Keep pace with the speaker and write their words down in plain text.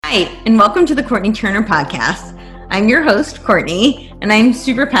Hi, and welcome to the Courtenay Turner podcast. I'm your host, Courtenay, and I'm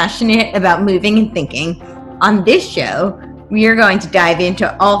super passionate about moving and thinking. On this show, we are going to dive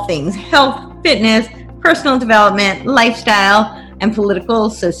into all things health, fitness, personal development, lifestyle, and political,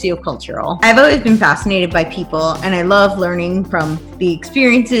 sociocultural. I've always been fascinated by people, and I love learning from the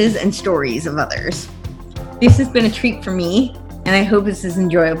experiences and stories of others. This has been a treat for me, and I hope this is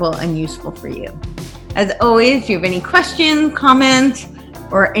enjoyable and useful for you. As always, if you have any questions, comments,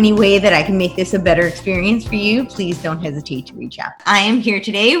 or any way that I can make this a better experience for you, please don't hesitate to reach out. I am here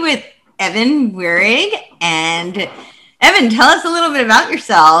today with Evan Wirig. And Evan, tell us a little bit about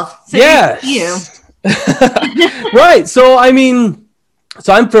yourself. Yes. Right. So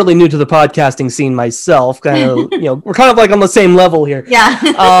I'm fairly new to the podcasting scene myself. Kind of, we're kind of like on the same level here. Yeah.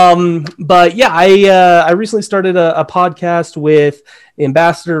 But yeah, I recently started a podcast with the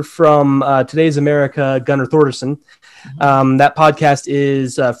ambassador from Today's America, Gunnar Thordarson. That podcast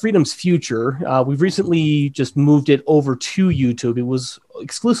is Freedom's Future. We've recently just moved it over to YouTube. It was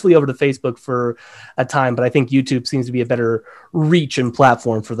exclusively over to Facebook for a time, but I think YouTube seems to be a better reach and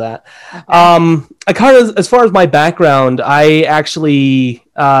platform for that. Okay. I kind of, as far as my background, I actually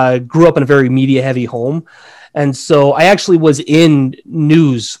grew up in a very media heavy home. And so I actually was in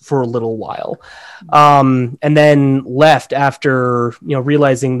news for a little while, and then left after,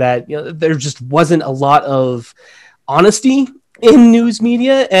 realizing that there just wasn't a lot of honesty in news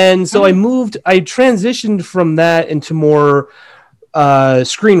media. And so I transitioned from that into more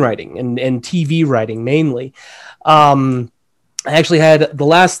screenwriting and TV writing mainly. I actually had the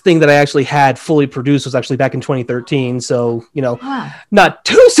last thing that I actually had fully produced was actually back in 2013. So, not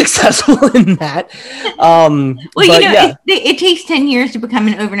too successful in that. It takes 10 years to become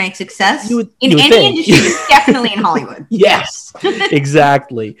an overnight success in any industry, definitely in Hollywood. Yes,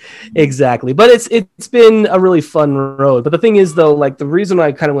 exactly. But it's been a really fun road. But the thing is, though, like the reason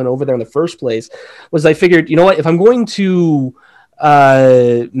I kind of went over there in the first place was I figured, if I'm going to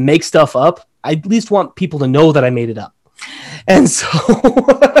make stuff up, I at least want people to know that I made it up. And so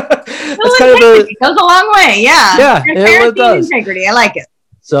that's kind of it goes a long way. Yeah. It does. Integrity. I like it.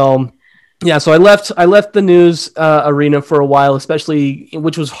 So I left the news arena for a while, especially,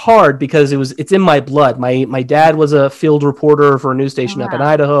 which was hard because it's in my blood. My dad was a field reporter for a news station up in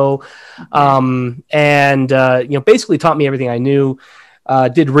Idaho. Okay. And basically taught me everything I knew.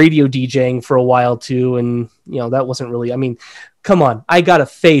 Did radio DJing for a while too. And, that wasn't really, come on, I got a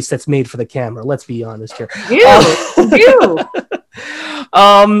face that's made for the camera. Let's be honest here. You.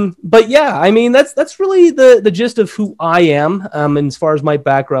 But yeah, that's really the gist of who I am. And as far as my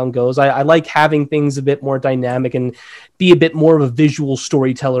background goes, I like having things a bit more dynamic and be a bit more of a visual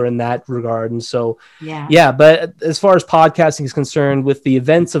storyteller in that regard. And so, yeah. But as far as podcasting is concerned, with the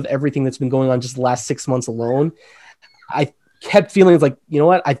events of everything that's been going on just the last 6 months alone, I kept feeling like,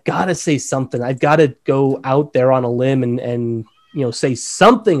 I've got to say something. I've got to go out there on a limb and say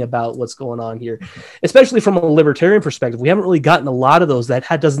something about what's going on here, especially from a libertarian perspective. We haven't really gotten a lot of those. That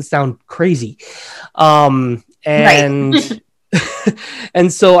doesn't sound crazy. And and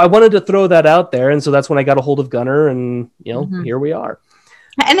so I wanted to throw that out there. And so that's when I got a hold of Gunnar, and, here we are.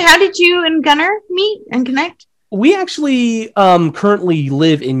 And how did you and Gunnar meet and connect? We actually currently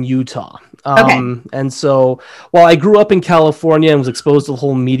live in Utah. Okay. And so while I grew up in California and was exposed to the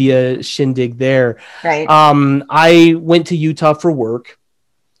whole media shindig there, right. I went to Utah for work.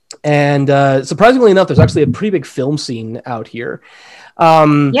 And surprisingly enough, there's actually a pretty big film scene out here.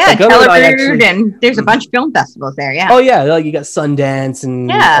 Telebird, and there's a bunch of film festivals there. Yeah. Oh, yeah. Like you got Sundance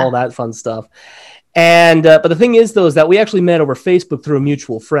and all that fun stuff. And but the thing is, though, is that we actually met over Facebook through a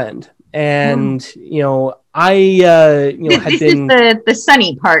mutual friend. And, I had been the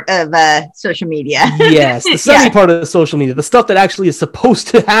sunny part of social media. Yes, the sunny part of social media, the stuff that actually is supposed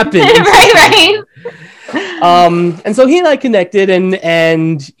to happen. right. And so he and I connected and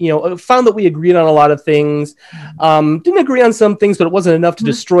found that we agreed on a lot of things. Didn't agree on some things, but it wasn't enough to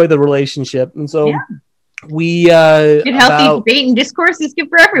destroy the relationship. And so we good healthy debate and discourse is good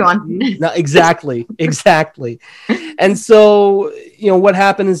for everyone. No, exactly. And so what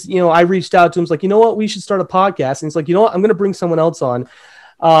happened is I reached out to him, like, what, we should start a podcast. And he's like, I'm going to bring someone else on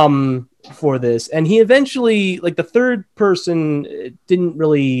for this. And he eventually, like, the third person didn't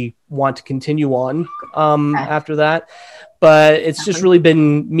really want to continue on after that. But it's just really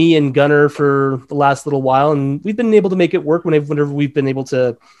been me and Gunnar for the last little while, and we've been able to make it work whenever we've been able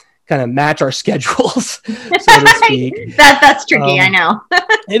to kind of match our schedules, so to speak. That's tricky, I know.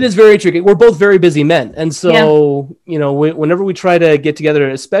 It is very tricky. We're both very busy men. And so, whenever we try to get together,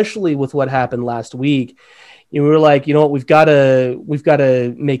 especially with what happened last week, we were like, you know what, we've got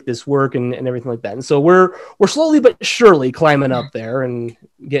to make this work and everything like that. And so we're slowly but surely climbing up there and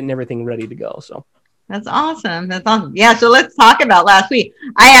getting everything ready to go. So that's awesome. That's awesome. Yeah. So let's talk about last week.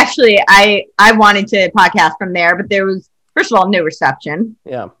 I wanted to podcast from there, but there was, first of all, no reception.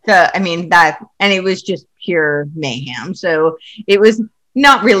 Yeah. So, I mean, and it was just pure mayhem. So it was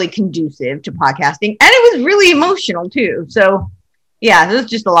not really conducive to podcasting, and it was really emotional too. So yeah, there's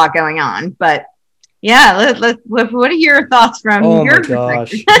just a lot going on, but yeah, what are your thoughts from your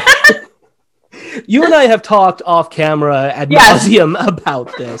perspective? You and I have talked off camera ad nauseum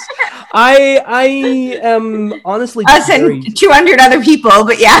about this. I am honestly us and 200 other people,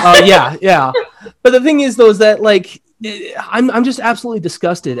 but yeah. Yeah. But the thing is, though, is that like I'm just absolutely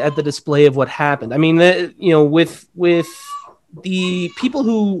disgusted at the display of what happened. I mean, with the people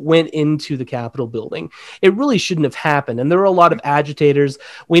who went into the Capitol building, it really shouldn't have happened. And there were a lot of agitators.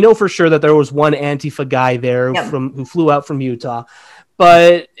 We know for sure that there was one Antifa guy there who flew out from Utah.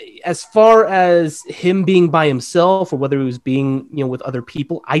 But as far as him being by himself or whether he was being, with other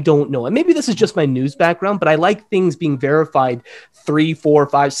people, I don't know. And maybe this is just my news background, but I like things being verified 3, 4,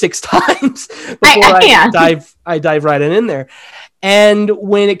 5, 6 times before I dive right in there. And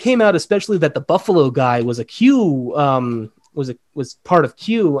when it came out, especially that the Buffalo guy was a Q, was part of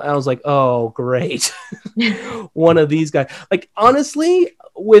Q, I was like, oh, great. One of these guys. Like, honestly,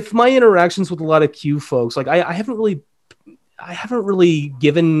 with my interactions with a lot of Q folks, like I haven't really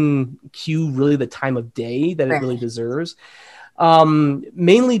given Q really the time of day that it really deserves.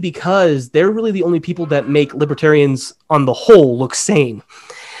 Mainly because they're really the only people that make libertarians on the whole look sane.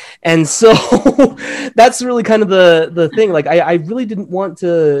 And so that's really kind of the thing. Like, I really didn't want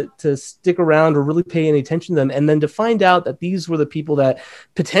to stick around or really pay any attention to them. And then to find out that these were the people that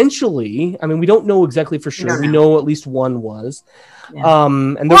potentially, I mean, we don't know exactly for sure. We know at least one was. Yeah.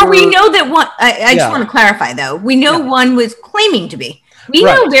 We know that one, I just want to clarify though. We know one was claiming to be. We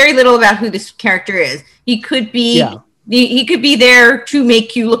know very little about who this character is. He could be, he could be there to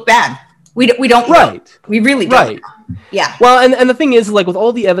make you look bad. We don't know. We really don't know. Yeah. Well, and the thing is, like, with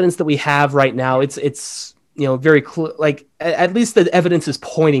all the evidence that we have right now, it's very like at least the evidence is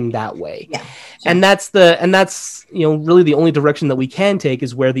pointing that way. Yeah. Sure. And that's really the only direction that we can take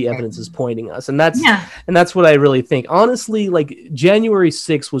is where the evidence is pointing us. And that's what I really think. Honestly, like, January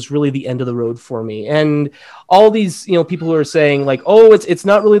 6th was really the end of the road for me. And all these, people who are saying like, oh, it's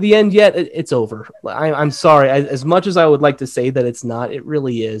not really the end yet. It's over. I'm sorry. As much as I would like to say that it's not, it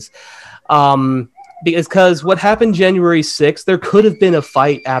really is. Because what happened January 6th, there could have been a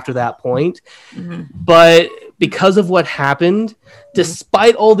fight after that point. Mm-hmm. But because of what happened,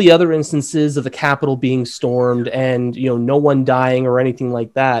 despite all the other instances of the Capitol being stormed and, no one dying or anything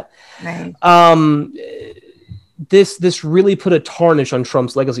like that, this really put a tarnish on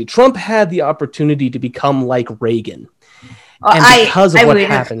Trump's legacy. Trump had the opportunity to become like Reagan. And because of what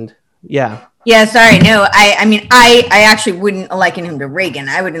happened, Yeah, sorry. No, I mean, I actually wouldn't liken him to Reagan.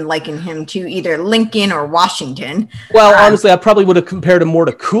 I wouldn't liken him to either Lincoln or Washington. Well, honestly, I probably would have compared him more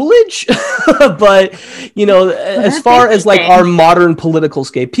to Coolidge. But, as far as like our modern political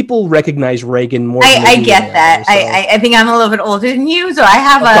scape, people recognize Reagan more. I get that. So. I think I'm a little bit older than you. So I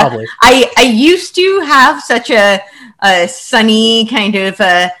have I used to have such a sunny kind of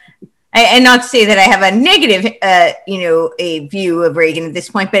and not to say that I have a negative, a view of Reagan at this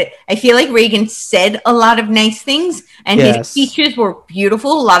point, but I feel like Reagan said a lot of nice things, and his speeches were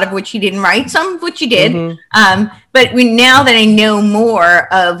beautiful. A lot of which he didn't write, some of which he did. Mm-hmm. But now that I know more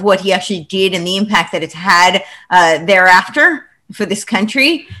of what he actually did and the impact that it's had thereafter for this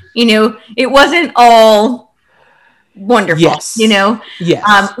country, it wasn't all wonderful, Yes.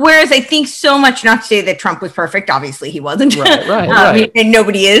 Whereas I think so much, not to say that Trump was perfect, obviously he wasn't, right. And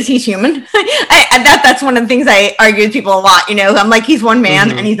nobody is, he's human. That's one of the things I argue with people a lot, I'm like, he's one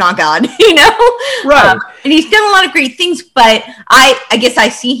man and he's not God, right. And he's done a lot of great things, but I guess I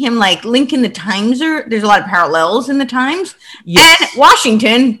see him like Lincoln, the Times, there's a lot of parallels in the Times, and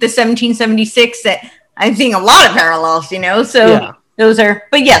Washington, the 1776, that I'm seeing a lot of parallels, so those are,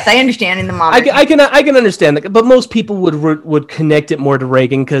 but yes, I understand in the modern. I can understand that, but most people would connect it more to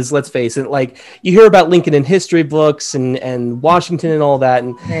Reagan because, let's face it, like, you hear about Lincoln in history books and Washington and all that,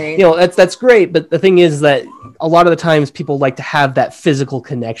 and that's great. But the thing is that a lot of the times people like to have that physical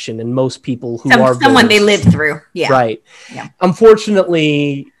connection, and most people who are someone they lived through,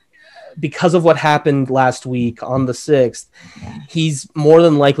 Unfortunately, because of what happened last week on the 6th, he's more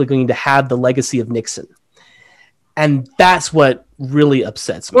than likely going to have the legacy of Nixon. And that's what really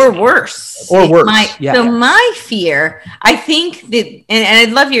upsets me. Or worse. So my fear, I think that, and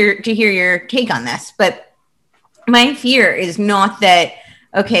I'd love to hear your take on this, but my fear is not that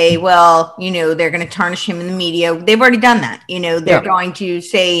okay, well, they're going to tarnish him in the media. They've already done that. They're going to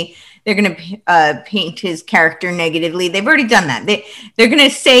say they're going to paint his character negatively. They've already done that. They're going to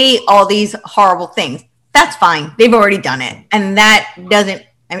say all these horrible things. That's fine. They've already done it. And that doesn't,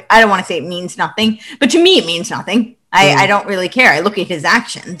 I don't want to say it means nothing, but to me, it means nothing. I don't really care. I look at his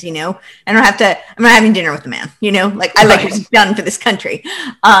actions, I don't have to, I'm not having dinner with the man, I like what he's done for this country.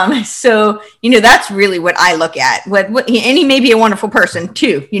 So, that's really what I look at. And he may be a wonderful person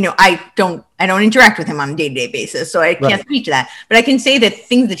too. I don't interact with him on a day-to-day basis, so I can't speak to that. But I can say that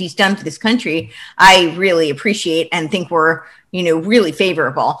things that he's done for this country, I really appreciate and think were, really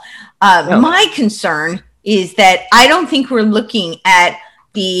favorable. My concern is that I don't think we're looking at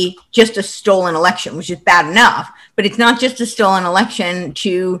just a stolen election, which is bad enough, but it's not just a stolen election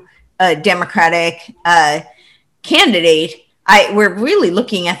to a Democratic candidate. We're really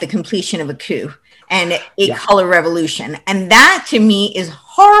looking at the completion of a coup and a color revolution. And that to me is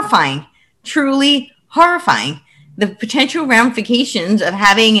horrifying, truly horrifying. The potential ramifications of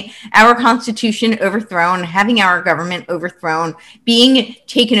having our Constitution overthrown, having our government overthrown, being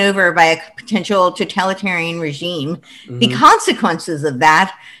taken over by a potential totalitarian regime, the consequences of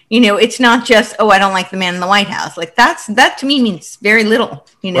that, it's not just, I don't like the man in the White House. Like that to me means very little,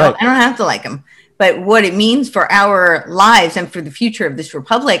 I don't have to like him. But what it means for our lives and for the future of this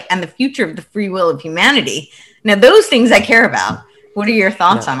republic and the future of the free will of humanity. Now, those things I care about. What are your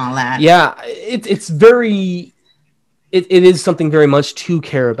thoughts on all that? Yeah, it's very... It is something very much to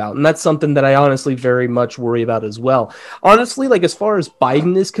care about. And that's something that I honestly very much worry about as well. Honestly, as far as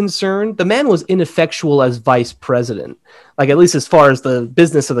Biden is concerned, the man was ineffectual as vice president. At least as far as the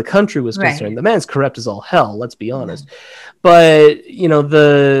business of the country was concerned. The man's corrupt as all hell, let's be honest. But,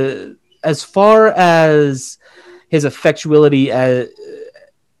 as far as his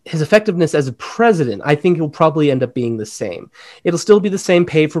effectiveness as a president, I think it'll probably end up being the same. It'll still be the same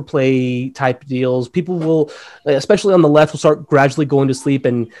pay-for-play type deals. People will, especially on the left, will start gradually going to sleep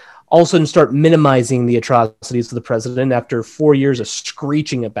and all of a sudden start minimizing the atrocities of the president after 4 years of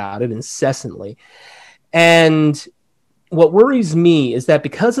screeching about it incessantly. And what worries me is that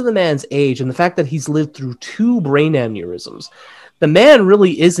because of the man's age and the fact that he's lived through 2 brain aneurysms, the man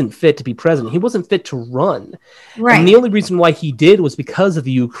really isn't fit to be president. He wasn't fit to run. Right. And the only reason why he did was because of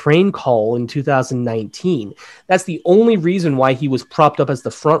the Ukraine call in 2019. That's the only reason why he was propped up as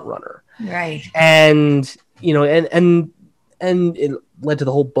the front runner. Right. And, and it led to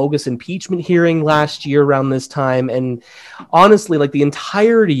the whole bogus impeachment hearing last year around this time. And honestly, the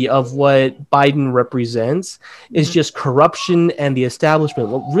entirety of what Biden represents is just corruption and the establishment.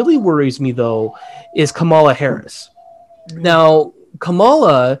 What really worries me, though, is Kamala Harris. Now,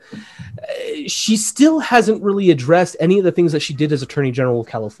 Kamala, she still hasn't really addressed any of the things that she did as Attorney General of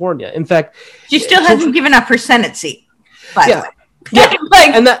California. In fact, she still hasn't given up her Senate seat, by the way. Yeah.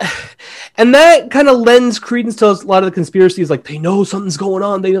 and that kind of lends credence to a lot of the conspiracies. They know something's going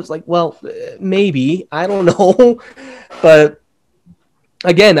on. They just maybe, I don't know. But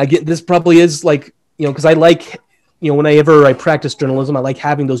again, this probably is because I like, whenever I practice journalism, I like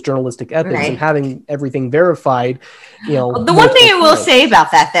having those journalistic ethics and having everything verified. The one thing I will say about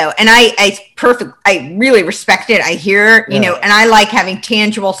that, though, and I really respect it. I hear, and I like having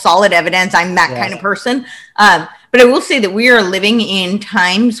tangible, solid evidence. I'm that kind of person. But I will say that we are living in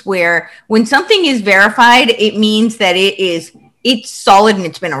times where when something is verified, it means that it's solid and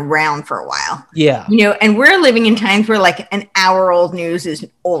it's been around for a while. Yeah. And we're living in times where an hour old news is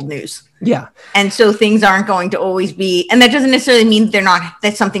old news. Yeah. And so things aren't going to always be, and that doesn't necessarily mean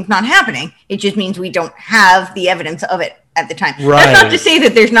that something's not happening. It just means we don't have the evidence of it at the time. Right. That's not to say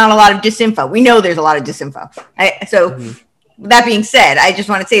that there's not a lot of disinfo. We know there's a lot of disinfo. That being said, I just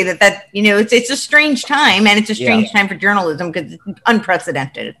want to say that it's a strange time, and it's a strange time for journalism because it's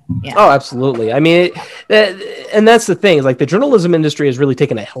unprecedented. Yeah. Oh, absolutely. I mean, and that's the thing. The journalism industry has really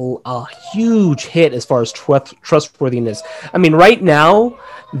taken a huge hit as far as trustworthiness. I mean, right now,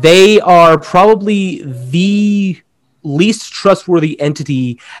 they are probably the least trustworthy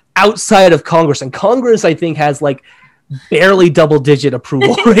entity outside of Congress. And Congress, I think, has barely double-digit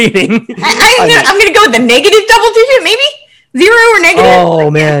approval rating. I'm going to go with the negative double-digit, maybe? 0 or negative?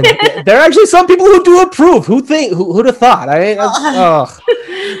 Oh man, there are actually some people who do approve. Who'd have thought?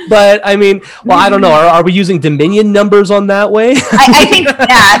 But I mean, well, I don't know. Are we using Dominion numbers on that way? I think,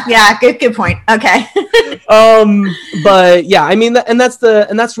 yeah. Good point. Okay. But yeah, I mean, and that's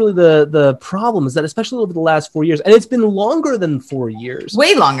really the problem is that especially over the last 4 years, and it's been longer than 4 years,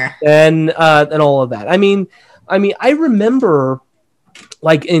 way longer, and all of that. I mean, I remember.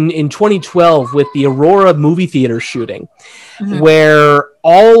 In 2012 with the Aurora movie theater shooting, where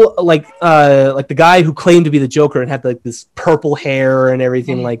all like the guy who claimed to be the Joker and had like this purple hair and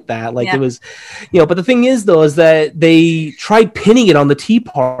everything like that. Like it was, but the thing is though, is that they tried pinning it on the Tea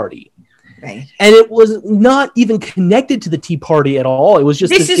Party. Right. And it was not even connected to the Tea Party at all. It was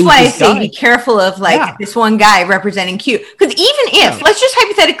just this is why I say be careful of this one guy representing Q. Because even if, let's just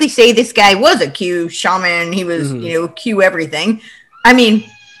hypothetically say this guy was a Q shaman, he was, Q everything. I mean,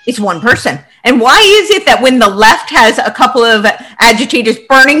 it's one person. And why is it that when the left has a couple of agitators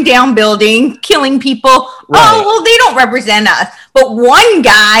burning down buildings, killing people, they don't represent us. But one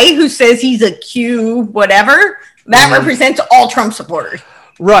guy who says he's a Q whatever, that represents all Trump supporters.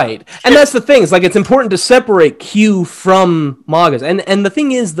 Right. And that's the thing. It's like it's important to separate Q from MAGAs. And the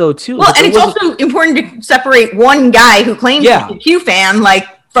thing is, though, too. Well, and it's also important to separate one guy who claims he's a Q fan, like,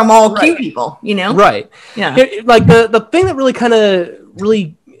 from all Q people, Right. Yeah. Like, the thing that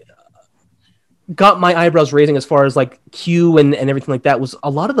really got my eyebrows raising as far as like Q and everything like that was a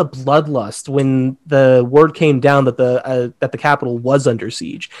lot of the bloodlust when the word came down that the Capitol was under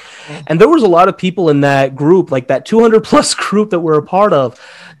siege. And there was a lot of people in that group, like that 200 plus group that we're a part of,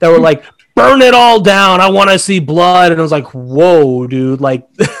 that were like, burn it all down. I want to see blood. And I was like, whoa, dude, like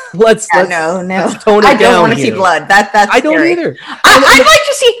let's tone it down. I don't want to see blood. That's I don't scary. either. I'd like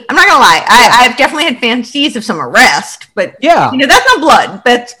to see, I'm not gonna lie, I've definitely had fantasies of some arrest, but that's not blood.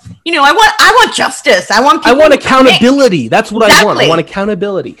 That's I want justice. I want accountability. That's what I want. I want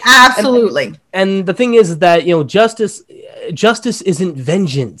accountability. Absolutely. And the thing is that justice isn't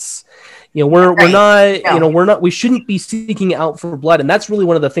vengeance. We're not, we shouldn't be seeking out for blood. And that's really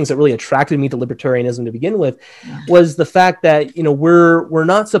one of the things that really attracted me to libertarianism to begin with, was the fact that, we're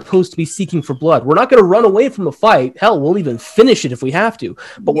not supposed to be seeking for blood. We're not going to run away from a fight. Hell, we'll even finish it if we have to,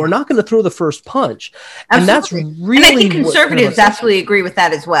 but we're not going to throw the first punch. Absolutely. And that's really, and I think conservatives absolutely agree with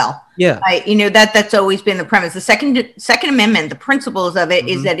that as well. Yeah. That's always been the premise. The Second Amendment, the principles of it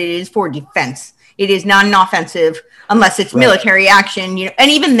is that it is for defense. It is not an offensive unless it's military action. And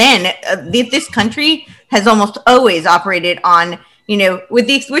even then, this country has almost always operated on,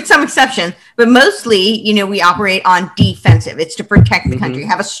 with some exception, but mostly, we operate on defensive. It's to protect the country,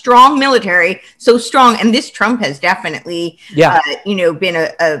 have a strong military, so strong. And this Trump has definitely, been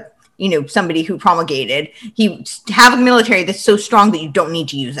a somebody who promulgated. He have a military that's so strong that you don't need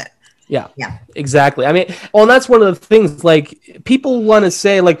to use it. Yeah, exactly. I mean, and that's one of the things, like, people want to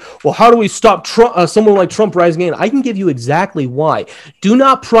say, like, well, how do we stop someone like Trump rising in? I can give you exactly why. Do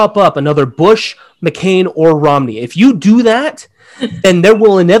not prop up another Bush, McCain, or Romney. If you do that, then there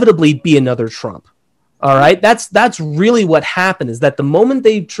will inevitably be another Trump. All right? That's really what happened, is that the moment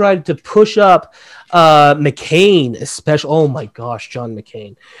they tried to push up McCain, especially, oh my gosh, John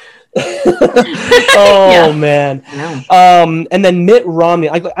McCain. Man. And then Mitt Romney,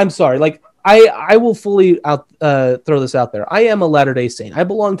 I'm sorry, like I will fully throw this out there. I am a Latter-day Saint. I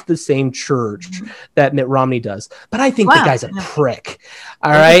belong to the same church that Mitt Romney does, but I think the guy's a prick.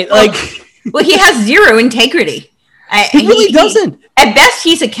 All right, well, he has zero integrity. He really doesn't. At best,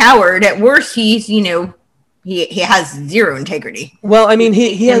 he's a coward. At worst, he's he has zero integrity. Well, I mean,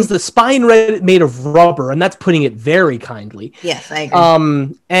 he has the spine made of rubber, and that's putting it very kindly. Yes, I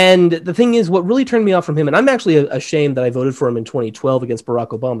agree. And the thing is, what really turned me off from him, and I'm actually ashamed that I voted for him in 2012 against Barack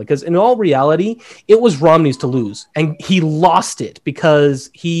Obama, because in all reality, it was Romney's to lose, and he lost it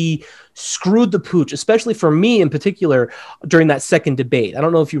because he screwed the pooch, especially for me in particular, during that second debate. I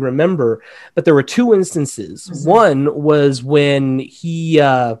don't know if you remember, but there were two instances. Mm-hmm. One was when he...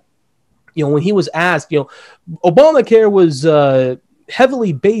 when he was asked, Obamacare was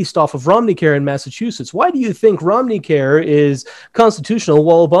heavily based off of Romneycare in Massachusetts. Why do you think Romneycare is constitutional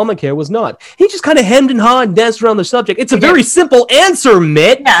while Obamacare was not? He just kind of hemmed and hawed and danced around the subject. It's a very simple answer,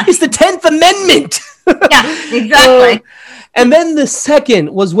 Mitt. Yeah. It's the 10th Amendment. Yeah, exactly. And then the second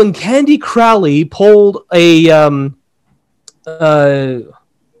was when Candy Crowley pulled a...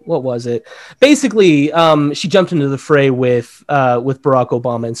 what was it? Basically, she jumped into the fray with Barack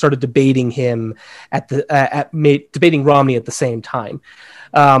Obama and started debating him debating Romney at the same time.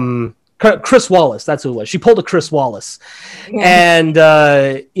 Chris Wallace, that's who it was. She pulled a Chris Wallace, and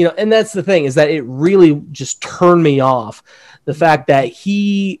and that's the thing, is that it really just turned me off. The fact that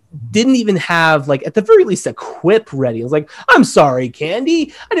he didn't even have, like, at the very least, a quip ready. I was like, I'm sorry,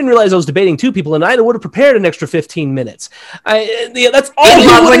 Candy. I didn't realize I was debating two people, and I would have prepared an extra 15 minutes. That's all. I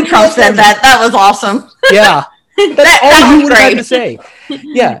love when Trump said that. That was awesome. Yeah. That's all he would have had to say.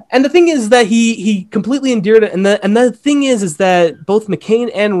 Yeah. And the thing is that he completely endeared it. And the thing is that both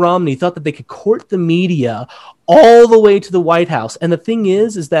McCain and Romney thought that they could court the media all the way to the White House. And the thing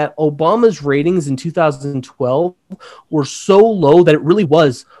is that Obama's ratings in 2012 were so low that it really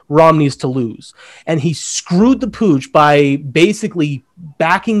was Romney's to lose. And he screwed the pooch by basically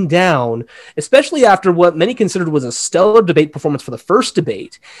backing down, especially after what many considered was a stellar debate performance for the first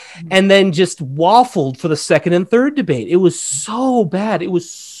debate, and then just waffled for the second and third debate. It was so bad. It was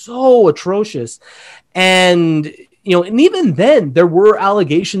so atrocious. And and even then, there were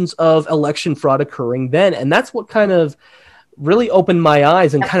allegations of election fraud occurring then. And that's what kind of really opened my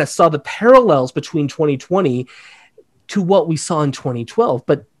eyes and kind of saw the parallels between 2020 to what we saw in 2012.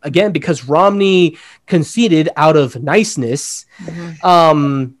 But again, because Romney conceded out of niceness,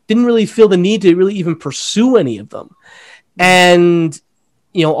 didn't really feel the need to really even pursue any of them. And,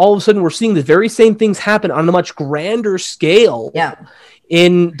 all of a sudden we're seeing the very same things happen on a much grander scale. Yeah.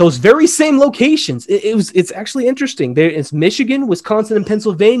 In those very same locations. It's actually interesting. It's Michigan, Wisconsin, and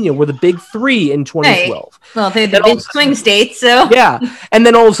Pennsylvania were the big three in 2012. Right. Well, they're the big swing states, so. Yeah. And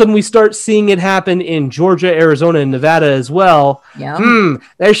then all of a sudden we start seeing it happen in Georgia, Arizona, and Nevada as well. Yeah.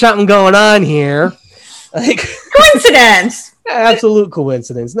 There's something going on here. Like coincidence. Absolute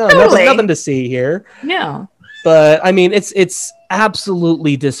coincidence. No, totally. nothing to see here. No. But I mean, it's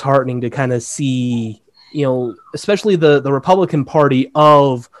absolutely disheartening to kind of see, especially the Republican Party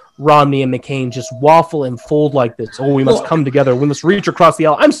of Romney and McCain just waffle and fold like this. Oh, we must come together. We must reach across the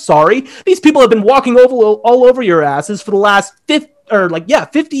aisle. I'm sorry. These people have been walking all over your asses for the last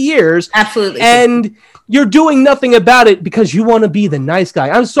 50 years. Absolutely. And you're doing nothing about it because you want to be the nice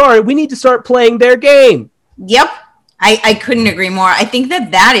guy. I'm sorry. We need to start playing their game. Yep. I couldn't agree more. I think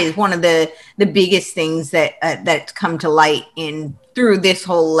that is one of the biggest things that's come to light through this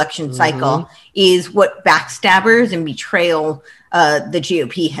whole election cycle is what backstabbers and betrayal the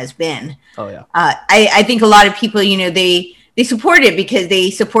GOP has been. Oh yeah. I think a lot of people, they support it because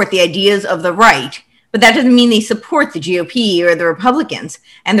they support the ideas of the right, but that doesn't mean they support the GOP or the Republicans.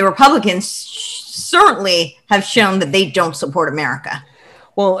 And the Republicans certainly have shown that they don't support America.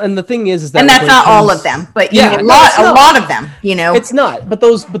 Well, and the thing is that, and that's not all of them, but a lot of them. It's not. But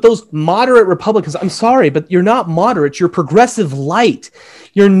those moderate Republicans, I'm sorry, but you're not moderate. You're progressive light.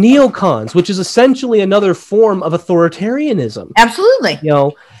 You're neocons, which is essentially another form of authoritarianism. Absolutely.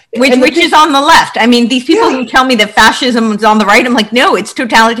 Which is on the left. I mean, these people who tell me that fascism is on the right, I'm like, no, it's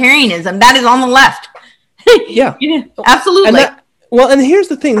totalitarianism. That is on the left. Yeah. Absolutely. And here's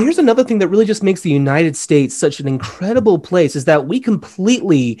the thing. Here's another thing that really just makes the United States such an incredible place is that we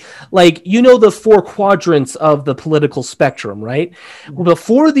completely, the four quadrants of the political spectrum, right? Well,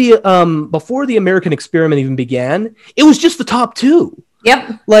 before the American experiment even began, it was just the top two.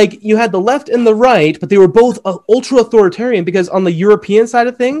 Yep. You had the left and the right, but they were both ultra authoritarian because on the European side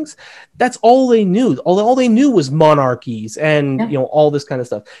of things, that's all they knew. All they knew was monarchies and all this kind of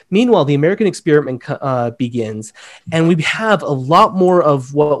stuff. Meanwhile, the American experiment begins, and we have a lot more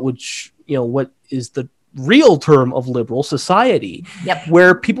of what is the real term of liberal society,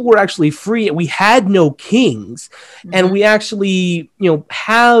 where people were actually free. We had no kings, and we actually,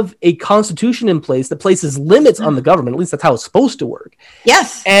 have a constitution in place that places limits on the government. At least that's how it's supposed to work.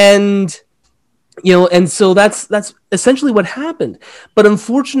 Yes. And, and so that's essentially what happened. But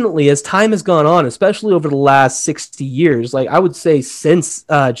unfortunately, as time has gone on, especially over the last 60 years, I would say since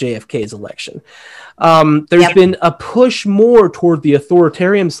JFK's election, there's been a push more toward the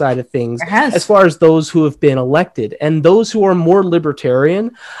authoritarian side of things as far as those who have been elected. And those who are more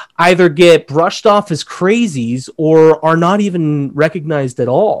libertarian either get brushed off as crazies or are not even recognized at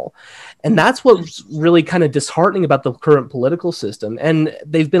all. And that's what's really kind of disheartening about the current political system. And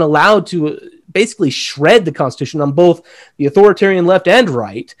they've been allowed to basically shred the Constitution on both the authoritarian left and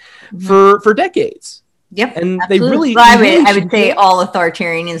right for decades. Yep, and absolutely. I would say all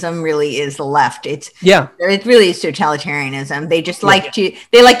authoritarianism really is the left. It really is totalitarianism. They just like to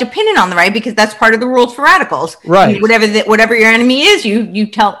pin it on the right because that's part of the rules for radicals. Right. Whatever your enemy is, you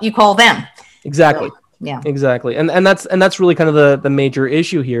call them. Exactly. So, yeah. Exactly. And that's really kind of the major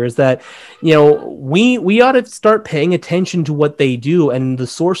issue here is that, we ought to start paying attention to what they do and the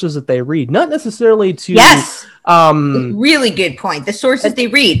sources that they read, not necessarily to really good point. The sources they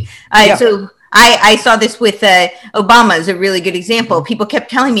read. So I saw this with Obama as a really good example. People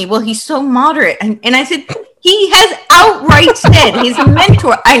kept telling me, well, he's so moderate. And I said, he has outright said his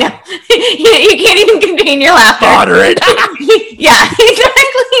mentor. I know. You can't even contain your laughter. Moderate. Yeah,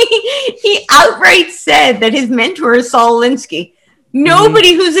 exactly. He outright said that his mentor is Saul Alinsky.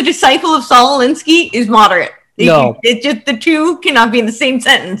 Nobody who's a disciple of Saul Alinsky is moderate. No. It just, the two cannot be in the same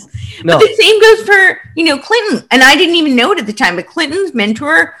sentence. No. But the same goes for, Clinton. And I didn't even know it at the time, but Clinton's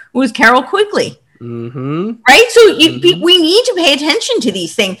mentor was Carol Quigley. Right? So we need to pay attention to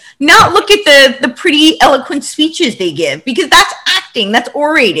these things, not look at the pretty eloquent speeches they give, because that's acting, that's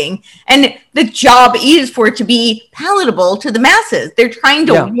orating. And the job is for it to be palatable to the masses. They're trying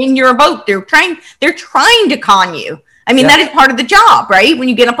to win your vote. They're trying to con you. I mean, that is part of the job, right? When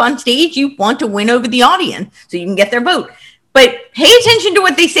you get up on stage, you want to win over the audience so you can get their vote. But pay attention to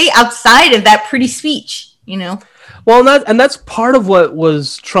what they say outside of that pretty speech, you know? Well, that's part of what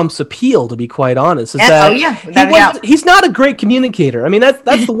was Trump's appeal, to be quite honest, is he's not a great communicator. I mean,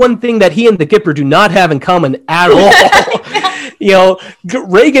 that's the one thing that he and the Gipper do not have in common at all. You know,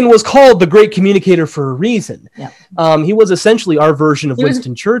 Reagan was called the great communicator for a reason. Yeah. He was essentially our version of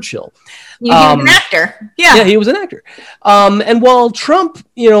Winston Churchill. He was an actor. Yeah, he was an actor. And while Trump,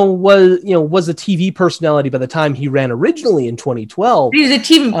 was a TV personality by the time he ran originally in 2012, he was a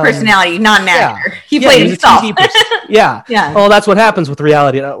TV personality, not an actor. He played himself. A TV yeah. Well, that's what happens with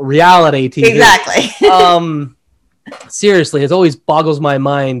reality TV. Exactly. Seriously, it always boggles my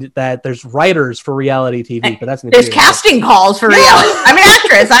mind that there's writers for reality TV, but there's casting calls for reality. I'm an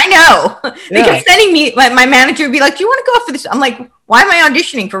actress, I know. They kept sending me, my manager would be like, "Do you want to go for this?" I'm like, "Why am I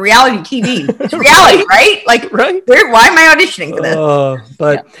auditioning for reality TV? It's reality, right? Like, right? Why am I auditioning for this?"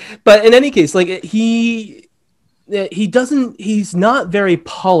 But in any case, like he's not very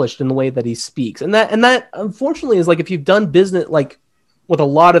polished in the way that he speaks, and that unfortunately is like, if you've done business like with a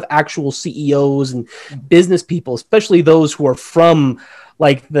lot of actual CEOs and business people, especially those who are from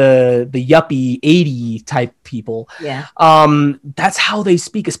like the yuppie 80 type people. Yeah. That's how they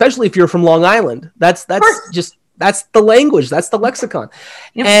speak, especially if you're from Long Island. That's the language, that's the lexicon.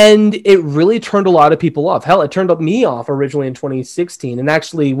 Yep. And it really turned a lot of people off. Hell, it turned me off originally in 2016. And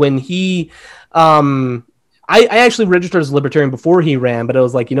actually when he I actually registered as a libertarian before he ran, but I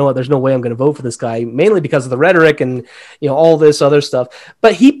was like, you know what, there's no way I'm going to vote for this guy, mainly because of the rhetoric and, all this other stuff.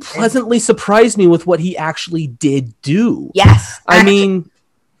 But he pleasantly surprised me with what he actually did do. Yes. I mean,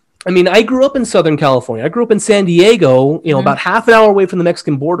 I grew up in Southern California. I grew up in San Diego, about half an hour away from the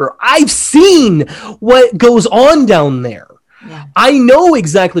Mexican border. I've seen what goes on down there. Yeah. I know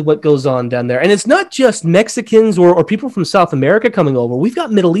exactly what goes on down there. And it's not just Mexicans or people from South America coming over. We've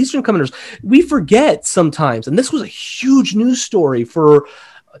got Middle Eastern comers. We forget sometimes, and this was a huge news story for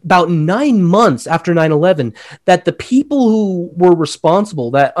about 9 months after 9/11, that the people who were responsible,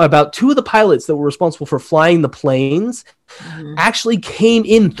 that about 2 of the pilots that were responsible for flying the planes actually came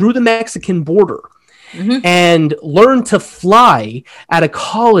in through the Mexican border and learned to fly at a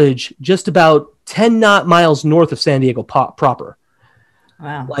college just about 10 miles north of San Diego proper.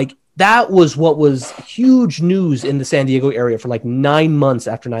 Wow. Like, that was what was huge news in the San Diego area for like 9 months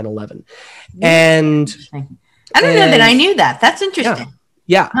after 9/11. And I don't know that I knew that. That's interesting.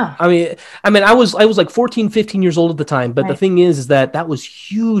 Yeah. Huh. I mean, I was like 14, 15 years old at the time, but the thing is that was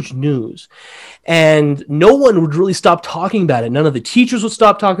huge news. And no one would really stop talking about it. None of the teachers would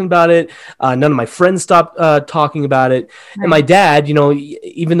stop talking about it. None of my friends stopped talking about it. Right. And my dad,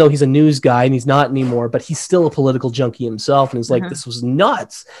 even though he's a news guy and he's not anymore, but he's still a political junkie himself. And he's like, this was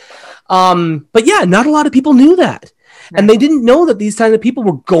nuts. But yeah, not a lot of people knew that. And they didn't know that these kind of people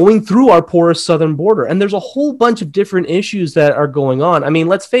were going through our porous southern border. And there's a whole bunch of different issues that are going on. I mean,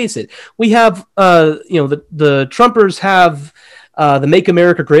 let's face it. We have, the Trumpers have the Make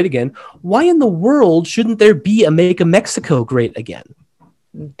America Great Again. Why in the world shouldn't there be a Make Mexico Great Again?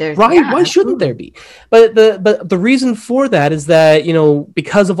 Why shouldn't there be? But the reason for that is that,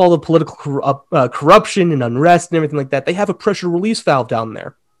 because of all the political corruption and unrest and everything like that, they have a pressure release valve down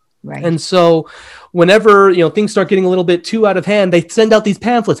there. Right. And so whenever, things start getting a little bit too out of hand, they send out these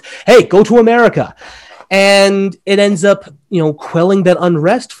pamphlets. Hey, go to America. And it ends up, quelling that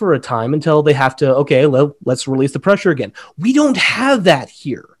unrest for a time until they have to, okay, let's release the pressure again. We don't have that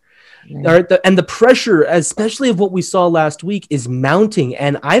here. Right. All right, and the pressure, especially of what we saw last week, is mounting.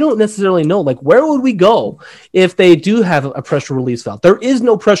 And I don't necessarily know, where would we go if they do have a pressure release valve? There is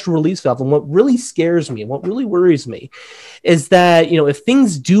no pressure release valve. And what really scares me and what really worries me is that, if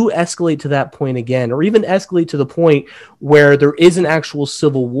things do escalate to that point again, or even escalate to the point where there is an actual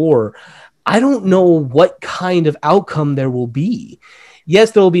civil war, I don't know what kind of outcome there will be.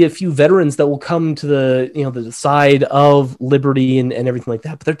 Yes, there will be a few veterans that will come to the side of liberty and everything like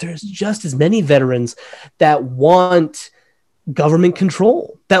that. But there's just as many veterans that want government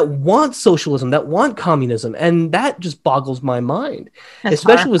control, that want socialism, that want communism. And that just boggles my mind,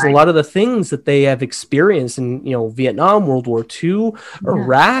 especially with a lot of the things that they have experienced in, Vietnam, World War II,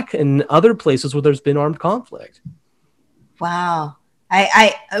 Iraq, and other places where there's been armed conflict. Wow.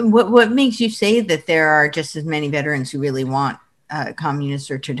 What makes you say that there are just as many veterans who really want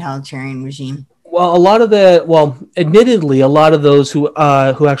communist or totalitarian regime? Well, admittedly, a lot of those who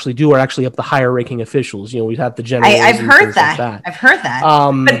actually do are actually up the higher ranking officials. We'd have the generals. I've heard that. I've heard that.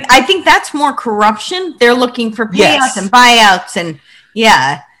 But I think that's more corruption. They're looking for payouts and buyouts and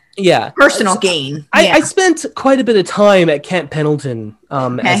personal gain. I spent quite a bit of time at Camp Pendleton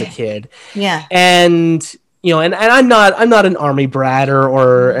as a kid. Yeah. And and I'm not an army brat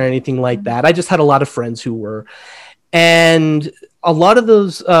or anything like that. I just had a lot of friends who were, and a lot of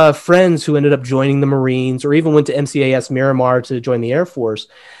those friends who ended up joining the Marines or even went to MCAS Miramar to join the Air Force,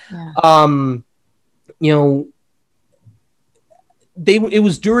 it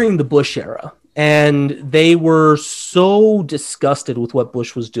was during the Bush era, and they were so disgusted with what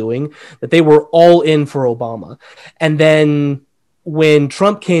Bush was doing that they were all in for Obama. And then when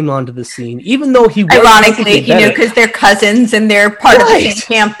Trump came onto the scene, even though he was ironically, because they're cousins and they're part of the same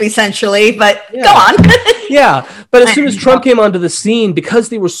camp essentially, but go on. Yeah. But as soon as Trump came onto the scene, because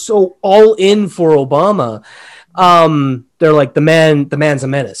they were so all in for Obama, they're like, the man's a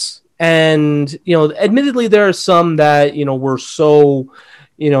menace. And, admittedly, there are some that, were so,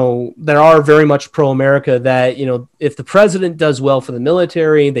 that are very much pro-America that, if the president does well for the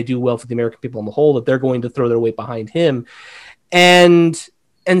military, they do well for the American people on the whole, that they're going to throw their weight behind him. And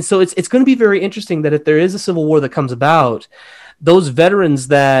so it's going to be very interesting that if there is a civil war that comes about, those veterans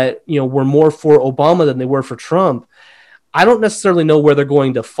that, were more for Obama than they were for Trump, I don't necessarily know where they're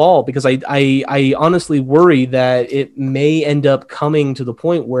going to fall, because I honestly worry that it may end up coming to the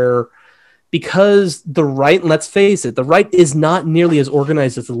point where, because the right, and let's face it, the right is not nearly as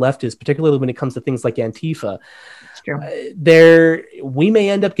organized as the left is, particularly when it comes to things like Antifa. It's true. We may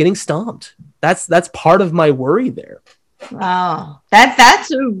end up getting stomped. That's part of my worry there. Wow,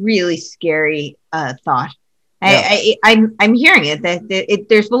 that's a really scary thought. Yeah. I'm hearing it that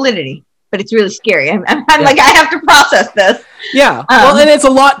there's validity, but it's really scary. I'm like, I have to process this. Yeah, well, and it's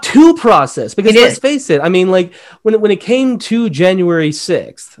a lot to process, because let's face it. I mean, like when it came to January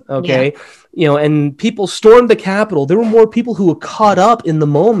 6th, okay. And people stormed the Capitol. There were more people who were caught up in the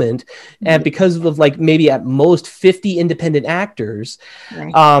moment, and because of like maybe at most 50 independent actors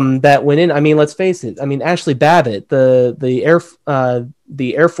that went in. I mean, let's face it. I mean, Ashley Babbitt, the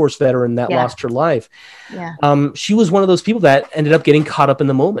Air Force veteran that lost her life. Yeah. She was one of those people that ended up getting caught up in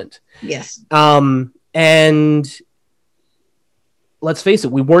the moment. Yes. And let's face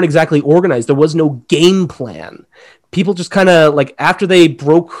it, we weren't exactly organized. There was no game plan. People just kind of like, after they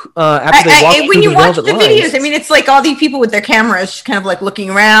broke, when you watch the videos, I mean, it's like all these people with their cameras just kind of like looking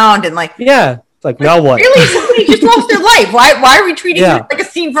around and like, it's like, now what? Really, somebody just lost their life. Why are we treating it like a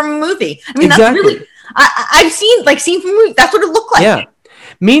scene from a movie? I mean, that's really, I've seen like scene from a movie. That's what it looked like. Yeah.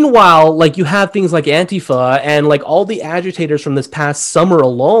 Meanwhile, like, you have things like Antifa and like all the agitators from this past summer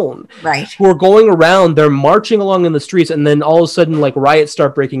alone, who are going around, they're marching along in the streets, and then all of a sudden, like, riots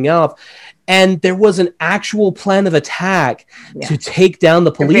start breaking out. And there was an actual plan of attack to take down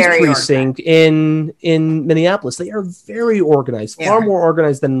the police precinct in Minneapolis. They are very organized, far more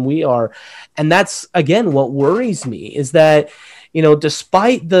organized than we are. And that's, again, what worries me, is that,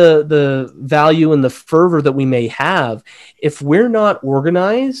 despite the value and the fervor that we may have, if we're not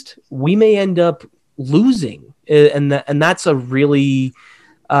organized, we may end up losing. And that's a really...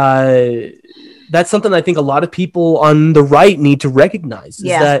 that's something I think a lot of people on the right need to recognize, is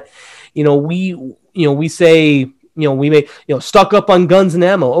that, we say, we may, stock up on guns and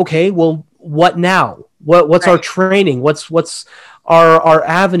ammo. Okay, well, what now? What's our training? What's our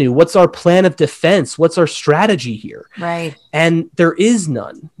avenue? What's our plan of defense? What's our strategy here? Right. And there is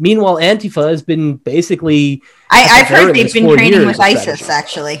none. Meanwhile, Antifa has been basically... I've heard they've been training with ISIS,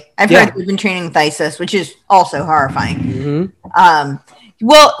 actually. I've heard they've been training with ISIS, which is also horrifying. Mm-hmm.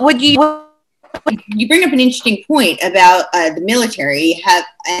 Well, you bring up an interesting point about the military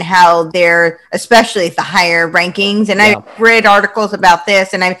and how they're, especially at the higher rankings. And I've read articles about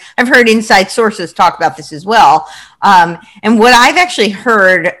this, and I've heard inside sources talk about this as well. And what I've actually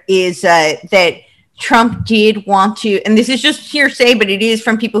heard is that Trump did want to, and this is just hearsay, but it is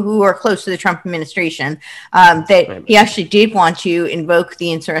from people who are close to the Trump administration, that he actually did want to invoke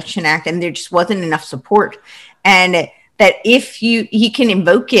the Insurrection Act, and there just wasn't enough support. And that if he can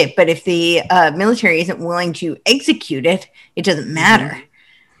invoke it, but if the military isn't willing to execute it, it doesn't matter.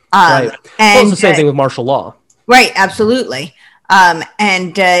 And it's the same thing with martial law. Right, absolutely. And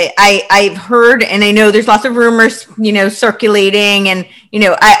I've heard, and I know there's lots of rumors, circulating, and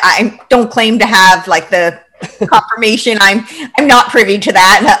I don't claim to have like the confirmation. I'm not privy to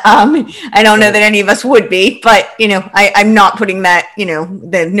that. I don't know that any of us would be, but I'm not putting that,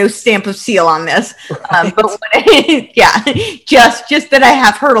 the no stamp of seal on this. Right. But yeah, just that I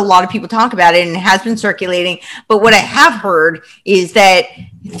have heard a lot of people talk about it and it has been circulating. But what I have heard is that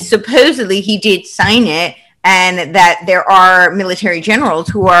supposedly he did sign it, and that there are military generals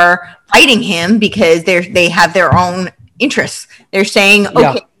who are fighting him because they have their own interests. They're saying,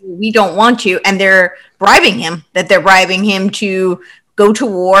 okay, we don't want you, and they're bribing him, to go to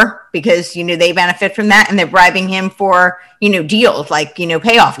war because, they benefit from that, and they're bribing him for, deals, like,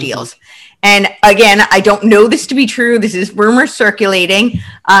 payoff deals. And again, I don't know this to be true. This is rumors circulating,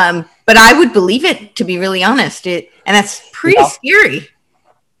 but I would believe it, to be really honest. And that's pretty scary.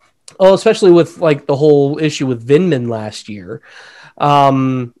 Oh, especially with like the whole issue with Vindman last year.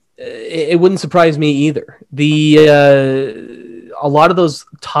 It wouldn't surprise me either. A lot of those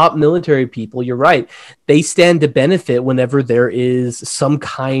top military people, you're right, they stand to benefit whenever there is some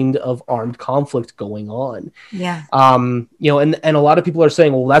kind of armed conflict going on. Yeah. And a lot of people are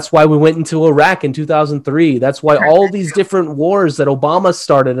saying, well, that's why we went into Iraq in 2003. That's why all these different wars that Obama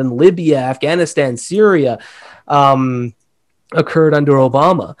started in Libya, Afghanistan, Syria, occurred under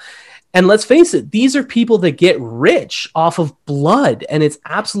Obama. And let's face it, these are people that get rich off of blood, and it's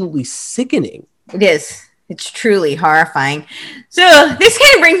absolutely sickening. It is. It's truly horrifying. So this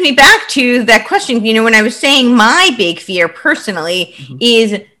kind of brings me back to that question, when I was saying my big fear personally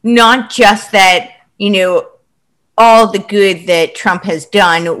is not just that, all the good that Trump has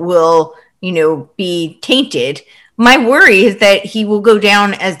done will, be tainted. My worry is that he will go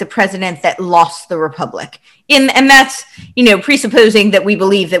down as the president that lost the republic. And that's, presupposing that we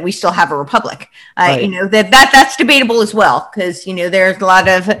believe that we still have a republic. Right. That's debatable as well, because, there's a lot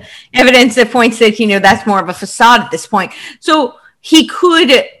of evidence that points that, that's more of a facade at this point. So he could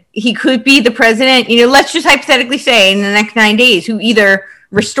be the president, let's just hypothetically say in the next 9 days, who either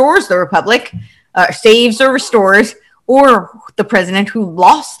restores the republic, saves or restores, or the president who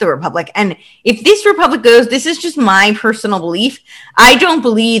lost the republic. And if this republic goes, this is just my personal belief. I don't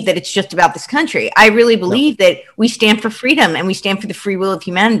believe that it's just about this country. I really believe that we stand for freedom and we stand for the free will of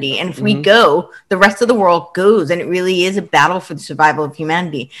humanity. And if we go, the rest of the world goes, and it really is a battle for the survival of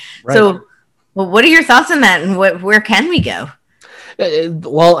humanity. Right. So, well, what are your thoughts on that, and where can we go?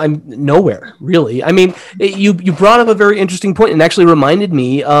 Well, I'm nowhere, really. I mean, you brought up a very interesting point, and actually reminded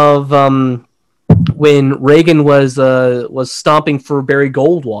me of when Reagan was stomping for Barry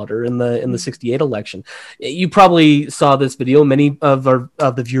Goldwater in the '68 election. You probably saw this video. Many of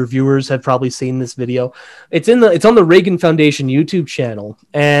your viewers have probably seen this video. It's on the Reagan Foundation YouTube channel,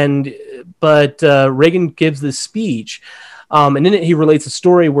 but Reagan gives this speech. And in it, he relates a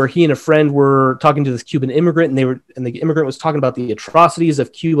story where he and a friend were talking to this Cuban immigrant, and the immigrant was talking about the atrocities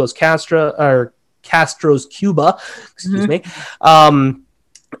of Castro's Cuba. Excuse me.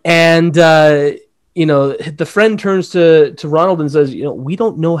 The friend turns to Ronald and says, we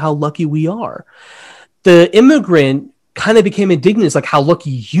don't know how lucky we are. The immigrant kind of became indignant. It's like, how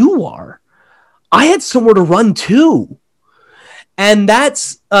lucky you are. I had somewhere to run too. And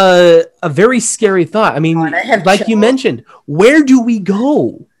that's a very scary thought. I mean, like you mentioned, where do we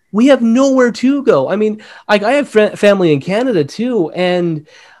go? We have nowhere to go. I mean, I have family in Canada too. And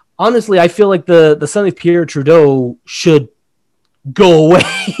honestly, I feel like the son of Pierre Trudeau should go away.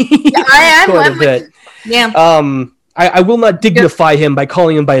 I will not dignify him by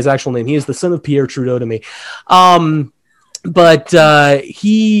calling him by his actual name. He is the son of Pierre Trudeau to me. But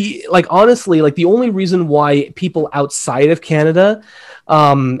he, honestly, the only reason why people outside of Canada,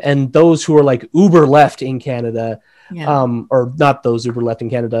 and those who are uber left in Canada, or not those uber left in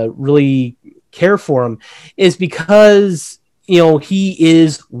Canada, really care for him, is because he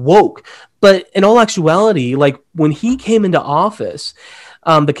is woke. But in all actuality, when he came into office,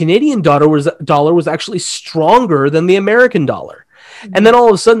 the Canadian dollar was actually stronger than the American dollar. And then all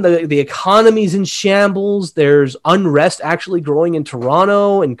of a sudden, the economy's in shambles. There's unrest actually growing in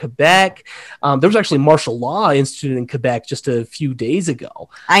Toronto and Quebec. There was actually martial law instituted in Quebec just a few days ago.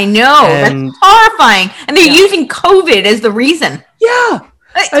 I know. That's horrifying. And they're using COVID as the reason. Yeah.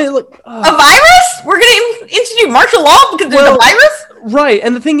 A virus? We're going to institute martial law because there's a virus? Right.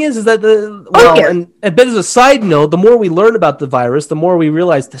 And the thing is that and a bit as a side note, the more we learn about the virus, the more we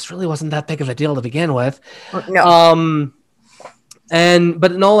realize this really wasn't that big of a deal to begin with. No.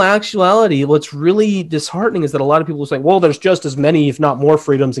 But in all actuality, what's really disheartening is that a lot of people are saying, well, there's just as many, if not more,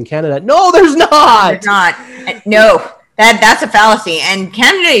 freedoms in Canada. No, there's not. There's not. No. That's a fallacy. And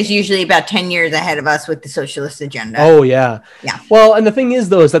Canada is usually about 10 years ahead of us with the socialist agenda. Oh, yeah. Yeah. Well, and the thing is,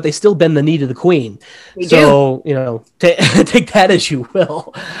 though, is that they still bend the knee to the queen. They do. Take that as you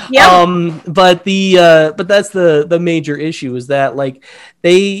will. Yeah. But that's the major issue is that, like,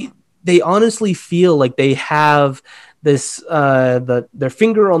 they honestly feel like they have this their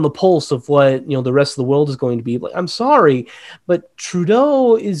finger on the pulse of what the rest of the world is going to be. Like, I'm sorry, but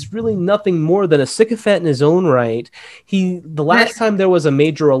Trudeau is really nothing more than a sycophant in his own right. The last time there was a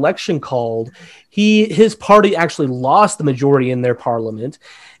major election called, his party actually lost the majority in their parliament.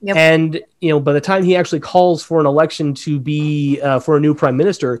 Yep. And by the time he actually calls for an election to be for a new prime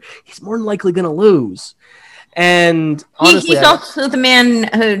minister, he's more than likely going to lose. And honestly, he's also the man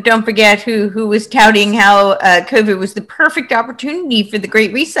who, don't forget, who was touting how COVID was the perfect opportunity for the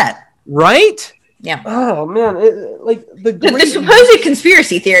Great Reset. Right? Yeah. Oh man, the supposed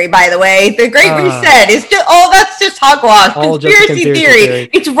conspiracy theory, by the way, the Great Reset is just that's just hogwash. Conspiracy theory.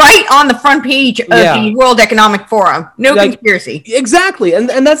 It's right on the front page of the World Economic Forum. No conspiracy. Exactly, and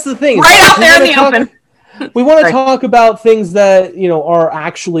that's the thing. Right out there in the open. We want to talk about things that are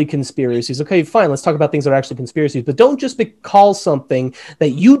actually conspiracies. Okay, fine. Let's talk about things that are actually conspiracies, but don't just call something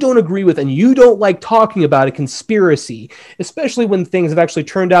that you don't agree with and you don't like talking about a conspiracy, especially when things have actually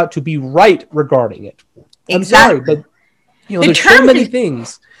turned out to be right regarding it. I'm sorry, but there's so many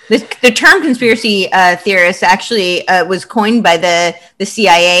things. The term conspiracy theorist actually was coined by the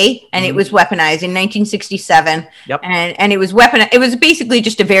CIA, and it was weaponized in 1967. Yep. And it was weaponized. It was basically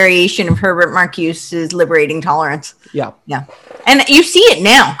just a variation of Herbert Marcuse's liberating tolerance. Yeah. Yeah. And you see it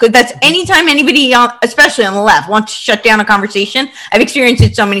now, because that's anytime anybody, especially on the left, wants to shut down a conversation. I've experienced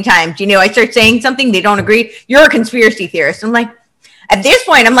it so many times. I start saying something, they don't agree. You're a conspiracy theorist. I'm like, at this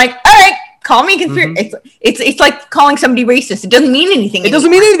point, I'm like, all right. Call me conspiracy. It's like calling somebody racist. It doesn't mean anything. It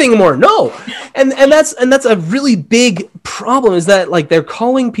doesn't mean anything anymore. No, and that's a really big problem. Is that, like, they're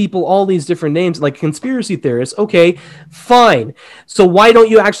calling people all these different names, like conspiracy theorists. Okay, fine. So why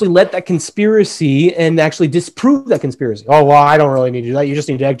don't you actually let that conspiracy and actually disprove that conspiracy? Oh well, I don't really need to do that. You just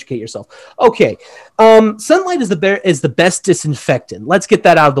need to educate yourself. Okay, sunlight is the best disinfectant. Let's get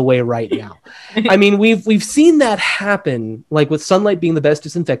that out of the way right now. I mean, we've seen that happen, like with sunlight being the best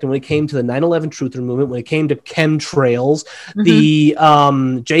disinfectant when it came to the 9/11 truther movement, when it came to chemtrails, the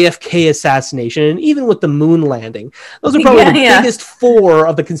JFK assassination, and even with the moon landing. Those are probably the biggest four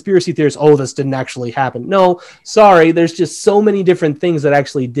of the conspiracy theorists. Oh, this didn't actually happen. No, sorry. There's just so many different things that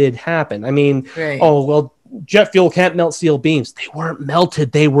actually did happen. I mean, oh, well, jet fuel can't melt steel beams. They weren't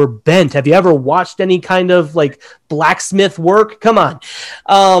melted. They were bent. Have you ever watched any kind of like blacksmith work? Come on.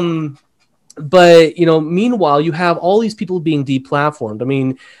 But meanwhile, you have all these people being deplatformed. I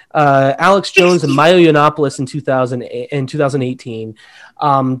mean, Alex Jones and Milo Yiannopoulos in 2018.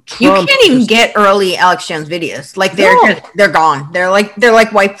 Trump, you can't even get early Alex Jones videos. Like they're gone. They're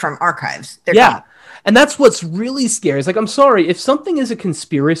like wiped from archives. They're gone. And that's what's really scary. It's like, I'm sorry, if something is a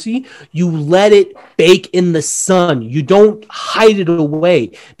conspiracy, you let it bake in the sun. You don't hide it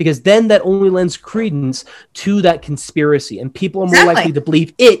away, because then that only lends credence to that conspiracy, and people are more likely to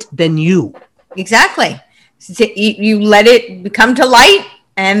believe it than you. Exactly. You let it come to light,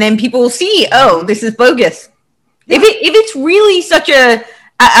 and then people will see, oh, this is bogus. Yeah. If it's really such a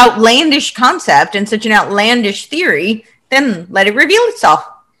outlandish concept and such an outlandish theory, then let it reveal itself.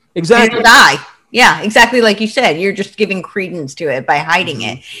 Exactly. And it'll die. Yeah, exactly like you said. You're just giving credence to it by hiding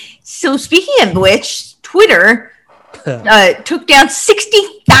it. So speaking of which, Twitter took down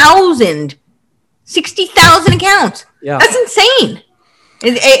 60,000 accounts. Yeah. That's insane.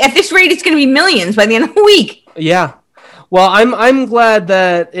 At this rate, it's going to be millions by the end of the week. Yeah. Well, I'm glad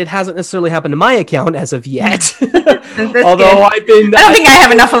that it hasn't necessarily happened to my account as of yet. Although I don't think I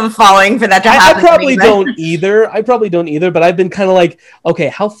have enough of a following for that to happen. I probably don't either. But I've been kind of like, okay,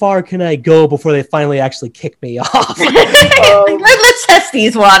 how far can I go before they finally actually kick me off? Let's test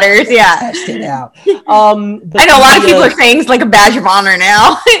these waters. Yeah, test it out. I know a lot of people are saying it's like a badge of honor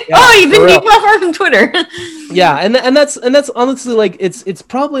now. Yeah, you've been deplatformed from Twitter. Yeah, and that's honestly, like, it's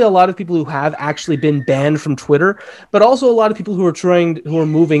probably a lot of people who have actually been banned from Twitter, but also a lot of people who are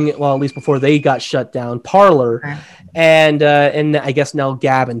moving, well, at least before they got shut down, Parler, and I guess now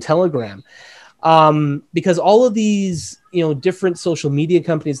Gab and Telegram, because all of these different social media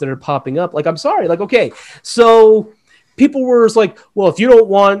companies that are popping up, like, I'm sorry, like, okay, so people were like, well, if you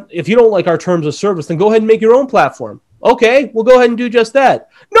don't like our terms of service, then go ahead and make your own platform. Okay, we'll go ahead and do just that.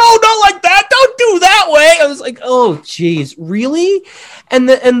 No, not like that. Don't do that way. I was like, oh, geez, really? And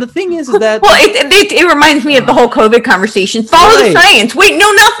the thing is that... Well, it reminds me of the whole COVID conversation. Follow the science. Wait,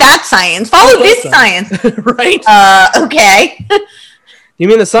 no, not that science. Follow this science. Right. Okay. You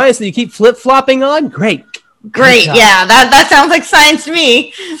mean the science that you keep flip-flopping on? Great. Great. Yeah, that sounds like science to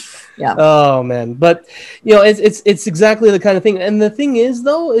me. Yeah. Oh man, but it's exactly the kind of thing. And the thing is,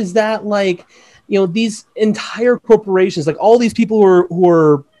 though, is that like, these entire corporations, like all these people who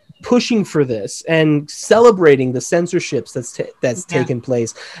are pushing for this and celebrating the censorships that's taken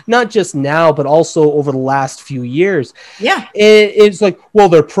place, not just now, but also over the last few years. Yeah. It's like, well,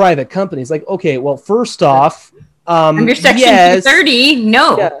 they're private companies. Like, okay, well, first off, under Section 230,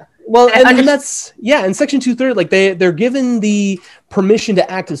 no. Yeah. Well, and that's in Section 230, like they're given the permission to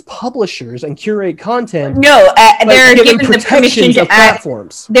act as publishers and curate content. No, they're given the permission to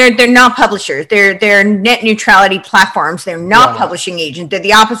platforms. They're not publishers. They're net neutrality platforms. They're not publishing agents. They're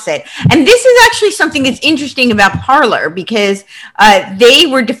the opposite. And this is actually something that's interesting about Parler, because they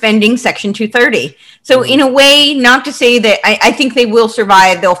were defending Section 230. So in a way, not to say that I think they will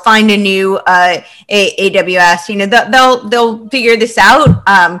survive. They'll find a new AWS. They'll figure this out,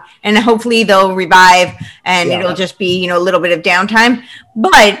 and hopefully they'll revive, and it'll just be a little bit of downtime.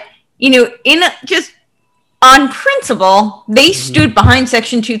 But just on principle, they stood behind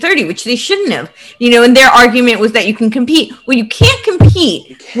Section 230, which they shouldn't have. And their argument was that you can compete. Well, you can't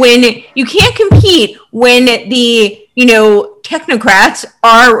compete when the technocrats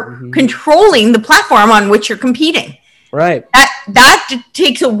are controlling the platform on which you're competing. Right. That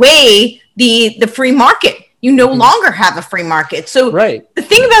takes away the free market. You no longer have a free market. So the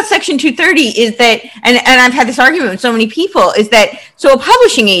thing about Section 230 is that, and I've had this argument with so many people, is that so a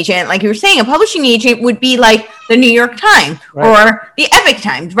publishing agent, like you were saying, a publishing agent would be like the New York Times or the Epic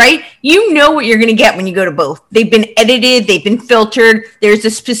Times, right? You know what you're going to get when you go to both. They've been edited, they've been filtered. There's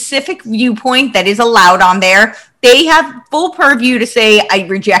a specific viewpoint that is allowed on there. They have full purview to say, I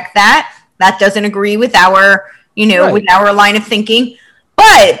reject that. That doesn't agree with our, with our line of thinking.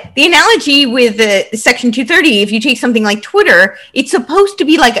 But the analogy with Section 230, if you take something like Twitter, it's supposed to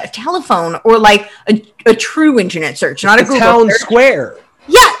be like a telephone or like a true internet search, not a Google town search. Square.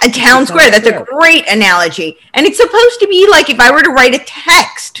 Yeah, a town square. That's a great analogy. And it's supposed to be like if I were to write a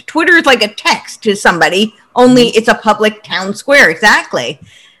text, Twitter is like a text to somebody, only it's a public town square. Exactly.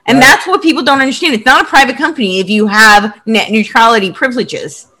 And that's what people don't understand. It's not a private company if you have net neutrality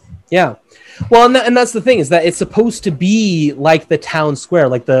privileges. Yeah. Well, and that's the thing, is that it's supposed to be like the town square,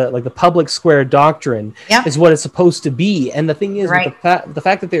 like the public square doctrine is what it's supposed to be. And the thing is, with the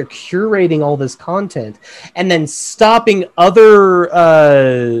fact that they're curating all this content and then stopping other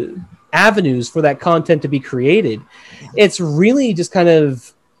avenues for that content to be created, it's really just kind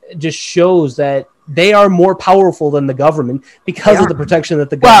of just shows that they are more powerful than the government because of the protection that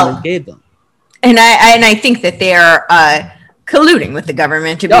the government gave them. And I think that they are colluding with the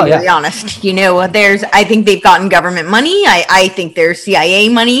government, to be really honest. I think they've gotten government money. I think there's CIA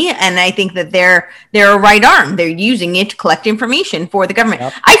money, and I think that they're a right arm. They're using it to collect information for the government.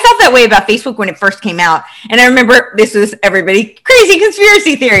 I felt that way about Facebook when it first came out, and I remember this was everybody crazy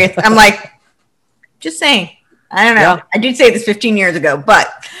conspiracy theorists. I'm like, just saying. I don't know. I did say this 15 years ago, but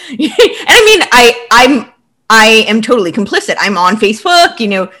and I mean, I am totally complicit. I'm on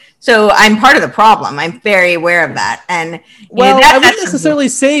Facebook, so I'm part of the problem. I'm very aware of that. And I wouldn't necessarily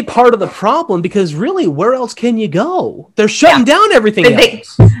say part of the problem, because really, where else can you go? They're shutting down everything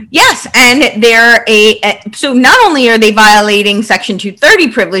else. Yes, and they're so not only are they violating Section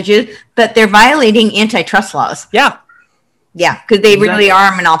 230 privileges, but they're violating antitrust laws. Yeah, because they really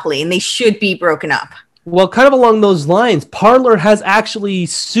are a monopoly, and they should be broken up. Well, kind of along those lines, Parler has actually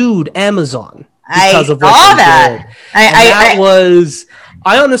sued Amazon because of what they did.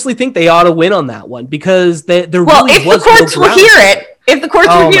 I honestly think they ought to win on that one, because if the courts will hear it,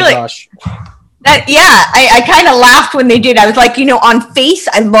 I kind of laughed when they did. I was like, on face,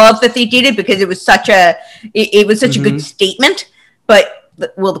 I love that they did it, because it was such a good statement. But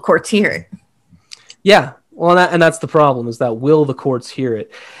will the courts hear it? Yeah. Well, and that's the problem, is that will the courts hear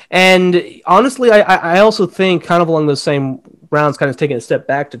it? And honestly, I also think, kind of along those same grounds, kind of taking a step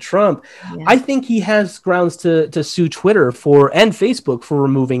back to Trump, I think he has grounds to sue Twitter and Facebook for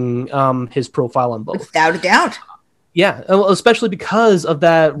removing his profile on both. Without a doubt. Yeah, especially because of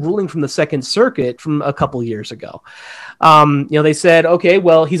that ruling from the Second Circuit from a couple years ago. They said, okay,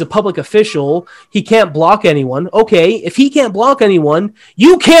 well, he's a public official. He can't block anyone. Okay, if he can't block anyone,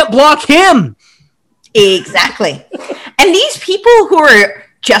 you can't block him. Exactly. And these people who are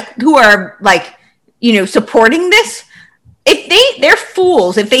supporting this, they're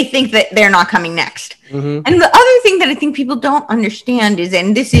fools if they think that they're not coming next. And the other thing that I think people don't understand is,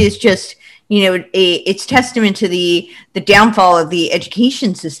 and this is just, it's testament to the downfall of the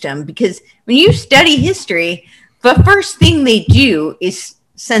education system, because when you study history, the first thing they do is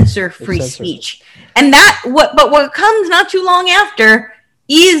censor free speech. And what comes not too long after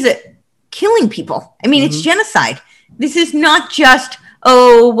is killing people. I mean, it's genocide. This is not just,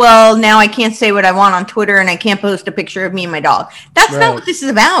 oh, well, now I can't say what I want on Twitter and I can't post a picture of me and my dog. That's not what this is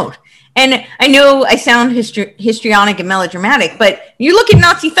about. And I know I sound histrionic and melodramatic, but you look at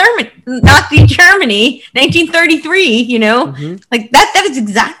Nazi Germany, 1933, you know, like that is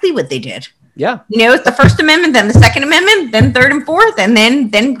exactly what they did. Yeah. You know, it's the First Amendment, then the Second Amendment, then Third and Fourth, and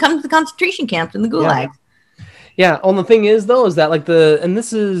then comes the concentration camps and the gulags. Yeah. Well, the thing is, though, is that like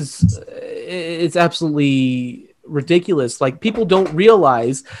it's absolutely ridiculous. Like, people don't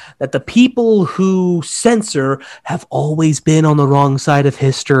realize that the people who censor have always been on the wrong side of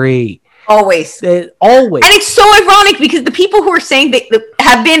history. Always. Always. And it's so ironic because the people who are saying they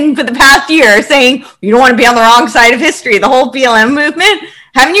have been for the past year saying you don't want to be on the wrong side of history, the whole BLM movement.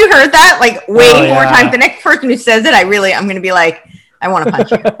 Haven't you heard that? Like way more times. The next person who says it, I'm going to be like, I want to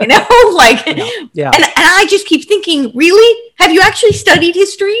punch you, you know, like, yeah. And I just keep thinking, really? Have you actually studied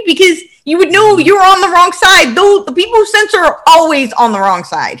history? Because you would know you're on the wrong side. Though the people who censor are always on the wrong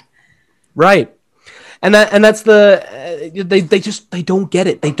side. Right. And that's they don't get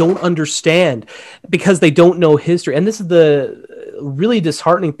it. They don't understand because they don't know history. And this is the really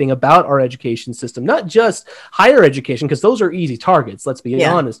disheartening thing about our education system, not just higher education, because those are easy targets, let's be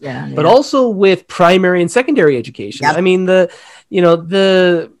honest, but also with primary and secondary education. I mean, in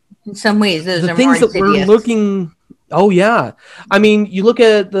some ways, those are things that we're looking. Oh, yeah. I mean, you look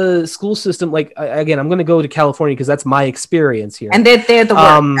at the school system, like, again, I'm going to go to California because that's my experience here. And they're the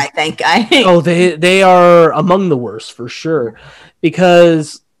worst, I think. They are among the worst for sure.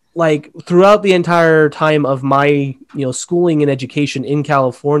 Because, like, throughout the entire time of my, schooling and education in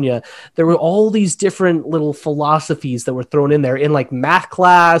California, there were all these different little philosophies that were thrown in there in, like, math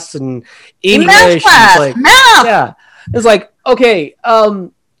class and English. Math class, like, math! Yeah. It's like, okay,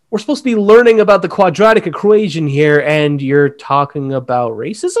 we're supposed to be learning about the quadratic equation here, and you're talking about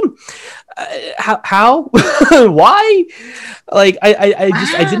racism? How? Why? Like,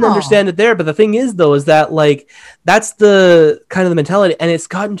 I didn't understand it there. But the thing is, though, is that, like, that's the kind of the mentality, and it's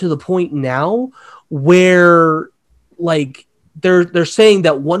gotten to the point now where, like, they're saying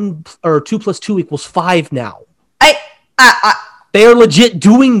that 1 or 2 plus 2 equals 5 now. They are legit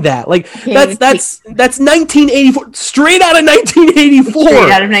doing that. Like, that's 1984, straight out of 1984. Straight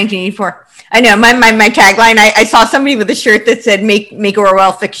out of 1984. I know. My tagline. I saw somebody with a shirt that said "Make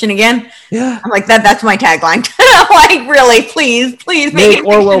Orwell fiction again." Yeah. I'm like, that's my tagline. Like, really, please make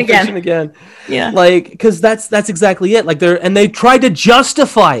Orwell fiction again. Yeah. Like, because that's exactly it. Like, they tried to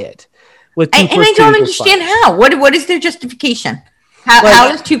justify it with 2 plus 2 and I don't understand 5. how. What is their justification?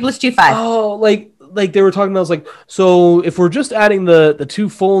 How is 2 plus 2 5? Oh, like they were talking about, like, so if we're just adding the two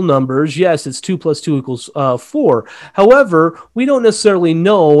full numbers, yes, it's 2 plus 2 equals 4. However, we don't necessarily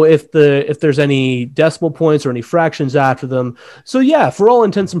know if there's any decimal points or any fractions after them. So yeah, for all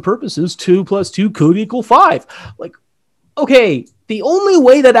intents and purposes, 2 plus 2 could equal 5. Like, okay, the only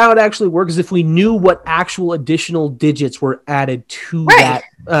way that would actually work is if we knew what actual additional digits were added to that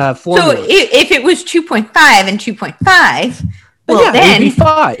formula. So if it was 2.5 and 2.5, well, then it would be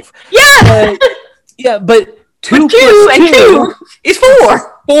 5. Yeah. Yeah, but 2 plus 2 is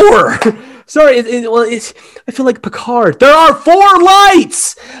 4. 4. Sorry, I feel like Picard. There are 4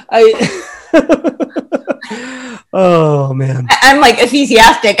 lights. Oh man, I'm like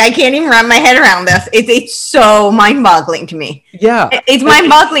enthusiastic. I can't even wrap my head around this. It's so mind-boggling to me. Yeah, it's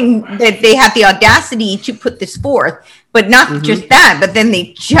mind-boggling that they have the audacity to put this forth, but not just that, but then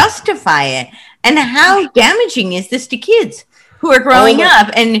they justify it. And how damaging is this to kids who are growing up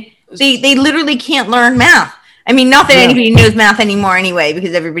and they literally can't learn math? I mean, not that anybody knows math anymore anyway,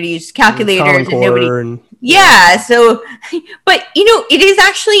 because everybody uses calculators and nobody. So, but it is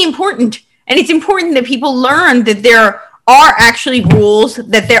actually important. And it's important that people learn that there are actually rules,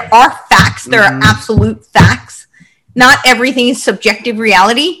 that there are facts, there are absolute facts. Not everything is subjective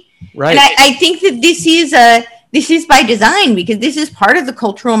reality. Right. And I think that this is by design, because this is part of the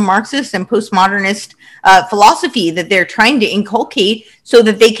cultural Marxist and postmodernist philosophy that they're trying to inculcate so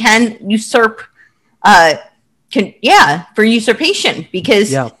that they can usurp, for usurpation.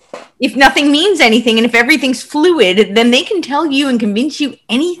 Because if nothing means anything and if everything's fluid, then they can tell you and convince you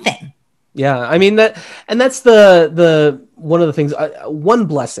anything. Yeah, I mean that's the one of the things, one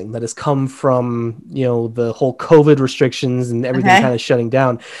blessing that has come from the whole COVID restrictions and everything kind of shutting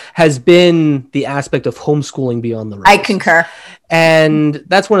down has been the aspect of homeschooling beyond the rails. I concur, and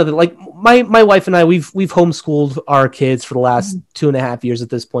that's one of the, like, my wife and I, we've homeschooled our kids for the last 2.5 years at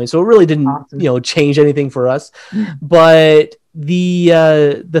this point, so it really didn't change anything for us. But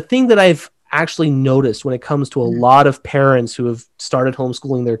the thing that I've actually noticed when it comes to a lot of parents who have started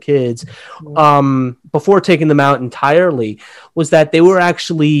homeschooling their kids before taking them out entirely was that they were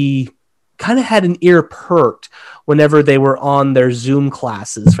actually kind of had an ear perked whenever they were on their Zoom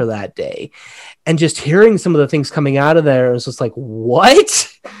classes for that day. And just hearing some of the things coming out of there, it was just like,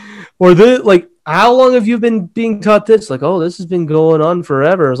 what? Or how long have you been being taught this? Like, oh, this has been going on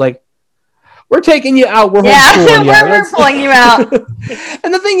forever. It was like, we're taking you out. We're homeschooling you. We're pulling you out.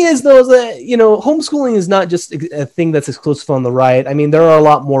 And the thing is, though, is that, homeschooling is not just a thing that's exclusive on the right. I mean, there are a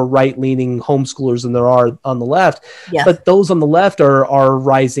lot more right-leaning homeschoolers than there are on the left. Yes. But those on the left are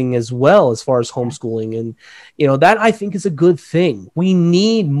rising as well as far as homeschooling. And, that I think is a good thing. We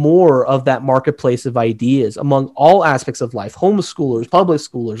need more of that marketplace of ideas among all aspects of life, homeschoolers, public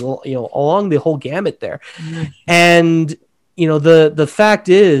schoolers, along the whole gamut there. Mm-hmm. And the fact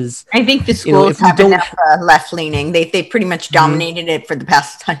is, I think the schools have enough left leaning. They pretty much dominated it for the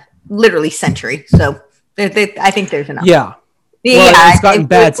past literally century. So I think there's enough. Yeah. It's gotten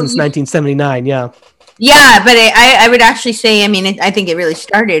bad since 1979. Yeah. Yeah, but I would actually say, I think it really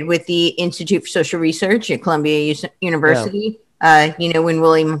started with the Institute for Social Research at Columbia University. Yeah. When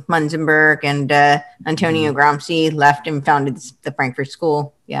William Munzenberg and Antonio Gramsci left and founded the Frankfurt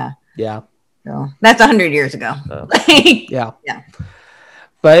School. Yeah. Yeah. So that's 100 years ago. Yeah.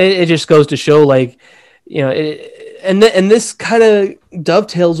 But it just goes to show, and this kind of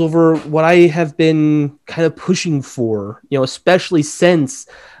dovetails over what I have been kind of pushing for, especially since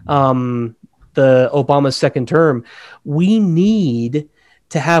the Obama second term. We need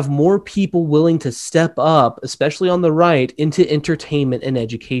to have more people willing to step up, especially on the right, into entertainment and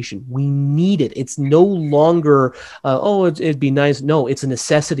education. We need it. It's no longer, it'd be nice. No, it's a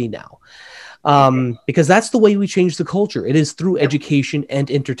necessity now. Because that's the way we change the culture. It is through education and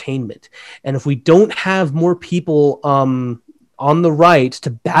entertainment. And if we don't have more people on the right to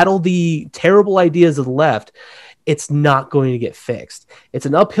battle the terrible ideas of the left, it's not going to get fixed. It's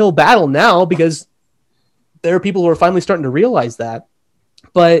an uphill battle now because there are people who are finally starting to realize that.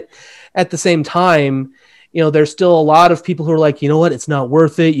 But at the same time, there's still a lot of people who are like, it's not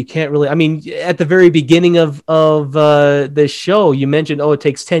worth it. You can't really, at the very beginning of this show, you mentioned, it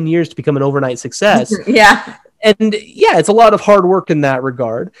takes 10 years to become an overnight success. Yeah. And yeah, it's a lot of hard work in that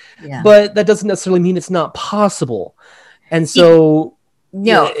regard, but that doesn't necessarily mean it's not possible. And so,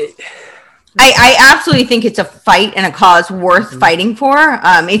 I absolutely think it's a fight and a cause worth fighting for.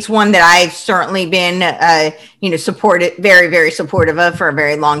 It's one that I've certainly been, very, very supportive of for a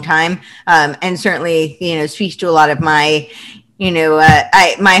very long time. And certainly, speaks to a lot of my,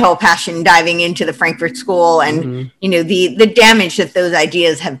 my whole passion diving into the Frankfurt School and, the damage that those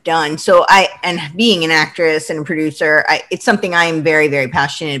ideas have done. So and being an actress and a producer, it's something I am very, very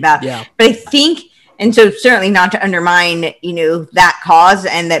passionate about. Yeah. But I think, and so certainly not to undermine, that cause,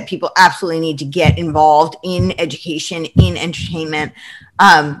 and that people absolutely need to get involved in education, in entertainment.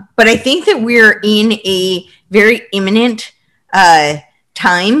 But I think that we're in a very imminent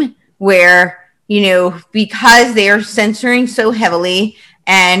time where, because they are censoring so heavily,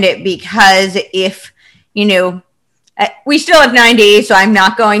 and because if, we still have 9 days, so I'm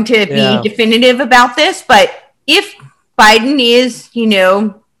not going to be definitive about this, but if Biden is,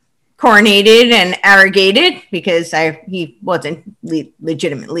 coronated and arrogated, because he wasn't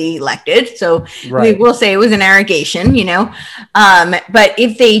legitimately elected. So we will say it was an arrogation, but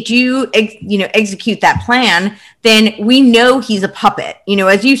if they do, execute that plan, then we know he's a puppet,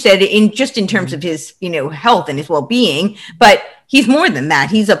 as you said, in terms of his, health and his well-being, but he's more than that.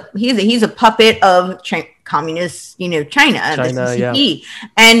 He's a puppet of communist, China, the CCP.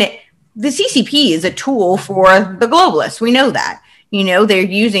 And the CCP is a tool for the globalists. We know that. They're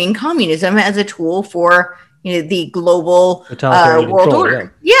using communism as a tool for, the global world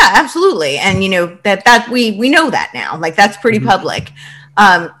order. Yeah, absolutely. And, that we know that now, that's pretty public.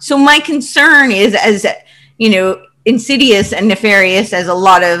 So my concern is, as, insidious and nefarious as a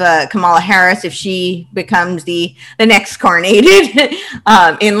lot of Kamala Harris, if she becomes the next coronated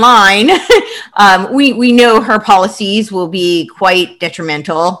in line, we know her policies will be quite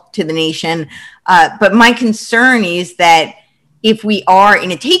detrimental to the nation. But my concern is that if we are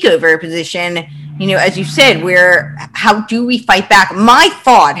in a takeover position, as you said, how do we fight back? My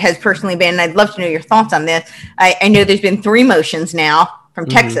thought has personally been, and I'd love to know your thoughts on this. I know there's been 3 motions now from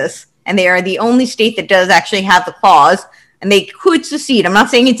Texas, and they are the only state that does actually have the clause, and they could secede. I'm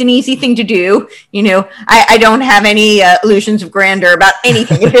not saying it's an easy thing to do. I don't have any illusions of grandeur about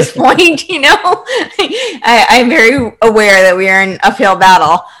anything at this point. I'm very aware that we are in an uphill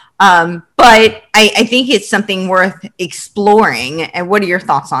battle. But I think it's something worth exploring. And what are your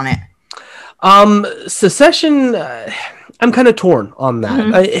thoughts on it? Secession, I'm kind of torn on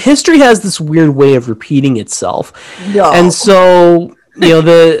that. History has this weird way of repeating itself. No. And so,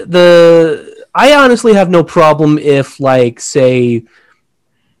 I honestly have no problem if, say,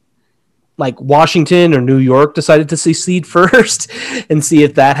 like Washington or New York decided to secede first and see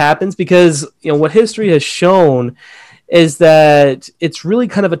if that happens, because what history has shown is that it's really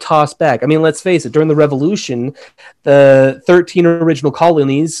kind of a toss back. I mean, let's face it, during the Revolution, the 13 original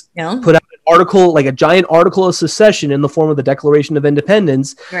colonies put out an article, like a giant article of secession in the form of the Declaration of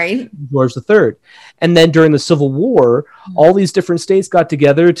Independence, right? George III. And then during the Civil War, all these different states got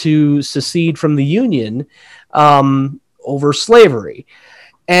together to secede from the Union over slavery.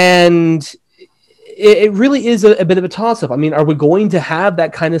 And it really is a bit of a toss-up. I mean, are we going to have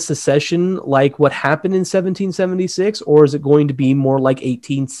that kind of secession like what happened in 1776, or is it going to be more like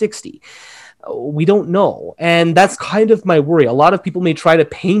 1860? We don't know. And that's kind of my worry. A lot of people may try to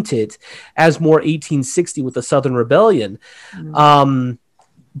paint it as more 1860 with the Southern Rebellion.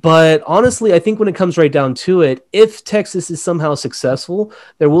 But honestly, I think when it comes right down to it, if Texas is somehow successful,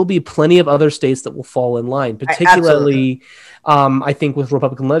 there will be plenty of other states that will fall in line, particularly, I think, with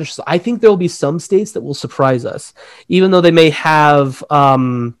Republican legislators. I think there will be some states that will surprise us, even though they may have,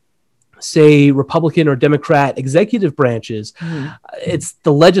 say, Republican or Democrat executive branches. It's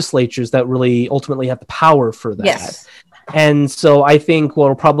the legislatures that really ultimately have the power for that. Yes. And so I think what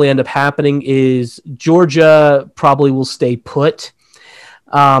will probably end up happening is Georgia probably will stay put.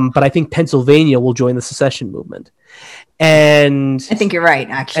 But I think Pennsylvania will join the secession movement, and I think you're right,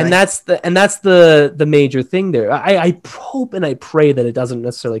 actually. And that's the major thing there. I hope and I pray that it doesn't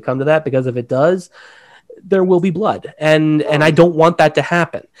necessarily come to that, because if it does, there will be blood, and I don't want that to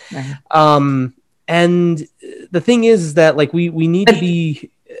happen. Right. And the thing is that like we need to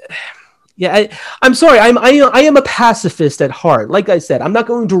be. Yeah, I'm sorry. I am a pacifist at heart. Like I said, I'm not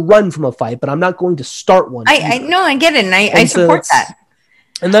going to run from a fight, but I'm not going to start one. I know, I get it, and I support that.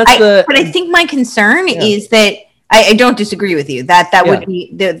 And that's but I think my concern is that I don't disagree with you that would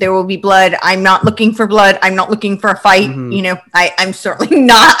be there will be blood. I'm not looking for blood. I'm not looking for a fight. I'm certainly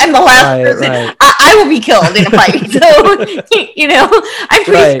not. I'm the last person. Right. I will be killed in a fight. So I'm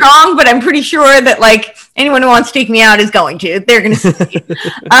pretty strong, but I'm pretty sure that like anyone who wants to take me out is going to. They're going to succeed.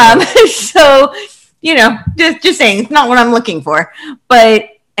 So just saying, it's not what I'm looking for, but.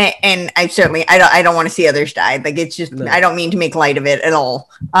 And I certainly I don't want to see others die. Like it's just I don't mean to make light of it at all.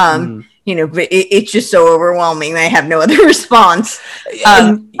 But it's just so overwhelming. I have no other response.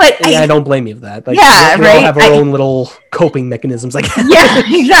 But I don't blame you for that. Like, we all have our own little coping mechanisms. Like yeah,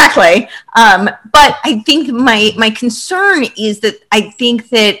 exactly. But I think my concern is that I think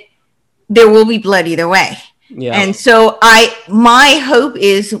that there will be blood either way. Yeah. And so my hope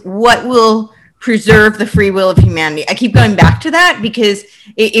is what will preserve the free will of humanity. I keep going back to that because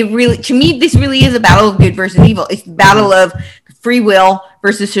it really, to me, this really is a battle of good versus evil. It's a battle of free will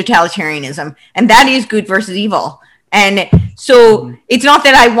versus totalitarianism. And that is good versus evil. And so it's not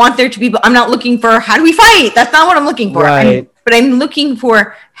that I want there to be, I'm not looking for how do we fight? That's not what I'm looking for. Right. But I'm looking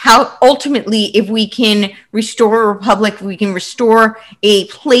for how ultimately, if we can restore a republic, we can restore a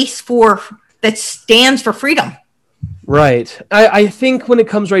place that stands for freedom. Right. I think when it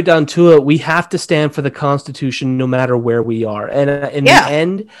comes right down to it, we have to stand for the Constitution no matter where we are. And in the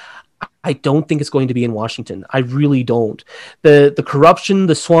end, I don't think it's going to be in Washington. I really don't. The corruption,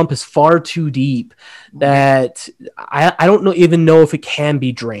 the swamp is far too deep that I don't even know if it can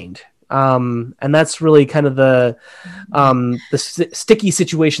be drained. And that's really kind of the sticky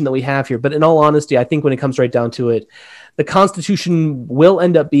situation that we have here. But in all honesty, I think when it comes right down to it, the Constitution will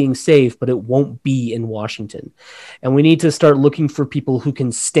end up being safe, but it won't be in Washington. And we need to start looking for people who can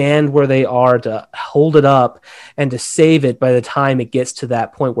stand where they are to hold it up and to save it by the time it gets to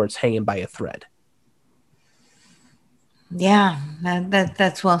that point where it's hanging by a thread. Yeah,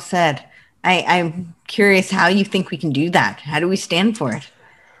 that's well said. I'm curious how you think we can do that. How do we stand for it?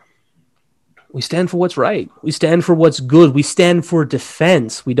 We stand for what's right. We stand for what's good. We stand for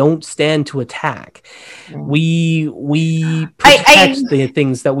defense. We don't stand to attack. We protect the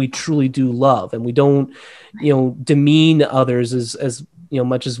things that we truly do love, and we don't, demean others as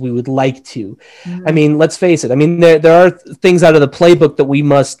much as we would like to. I mean, let's face it. I mean, there are things out of the playbook that we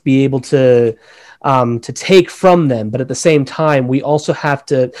must be able to take from them, but at the same time, we also have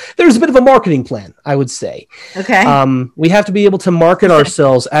to. There's a bit of a marketing plan, I would say. Okay. We have to be able to market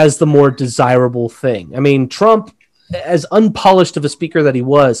ourselves as the more desirable thing. I mean, Trump, as unpolished of a speaker that he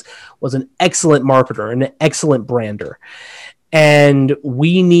was an excellent marketer and an excellent brander. And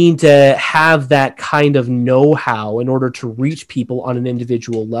we need to have that kind of know-how in order to reach people on an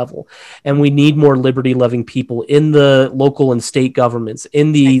individual level. And we need more liberty-loving people in the local and state governments,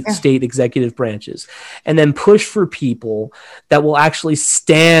 in the state executive branches, and then push for people that will actually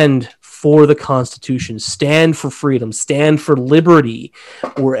stand for the Constitution, stand for freedom, stand for liberty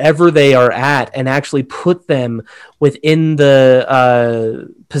wherever they are at, and actually put them within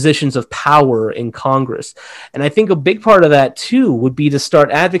the positions of power in Congress. And I think a big part of that, too, would be to start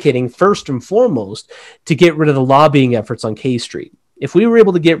advocating first and foremost to get rid of the lobbying efforts on K Street. If we were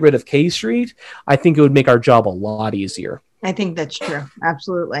able to get rid of K Street, I think it would make our job a lot easier. I think that's true.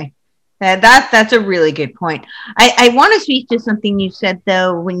 Absolutely. That's a really good point. I want to speak to something you said,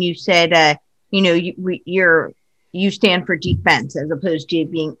 though, when you said, you stand for defense as opposed to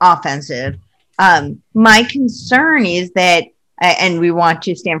being offensive. My concern is that, and we want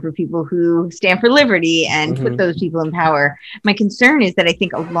to stand for people who stand for liberty and put those people in power. My concern is that I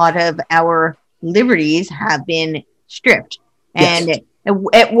think a lot of our liberties have been stripped. Yes. And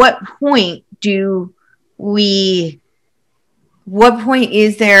at what point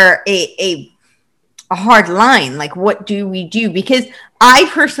is there a hard line? Like, what do we do? Because I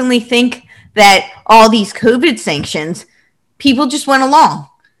personally think that all these COVID sanctions, people just went along,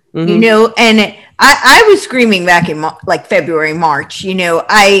 and I was screaming back in February, March,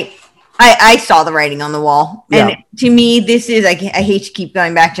 I saw the writing on the wall. And to me, this is, I hate to keep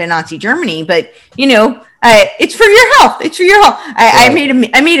going back to Nazi Germany, but it's for your health. It's for your health. I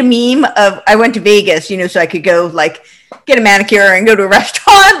made a meme of, I went to Vegas, so I could go get a manicure and go to a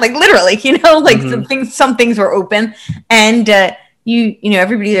restaurant, literally, some things were open, and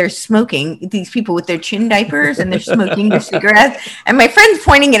everybody there's smoking, these people with their chin diapers, and they're smoking their cigarettes. And my friend's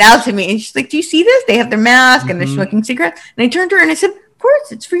pointing it out to me, and she's like, "Do you see this? They have their mask and they're smoking cigarettes." And I turned to her and I said, "Of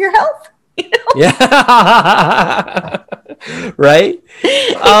course, it's for your health." Yeah. Right.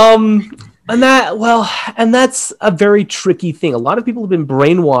 And that's a very tricky thing. A lot of people have been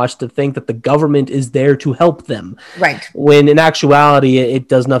brainwashed to think that the government is there to help them. Right. When in actuality, it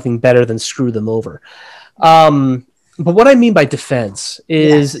does nothing better than screw them over. But what I mean by defense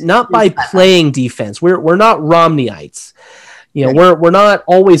is not by playing defense. We're not Romneyites. We're not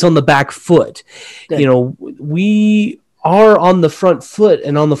always on the back foot. Good. We are on the front foot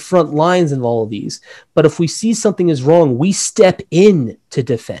and on the front lines in all of these. But if we see something is wrong, we step in to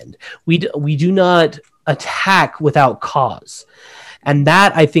defend. We do not attack without cause. And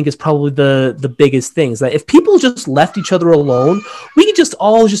that, I think, is probably the biggest thing, is that if people just left each other alone, we could just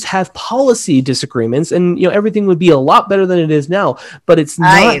all have policy disagreements, and everything would be a lot better than it is now. But it's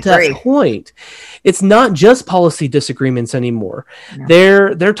not that point. It's not just policy disagreements anymore.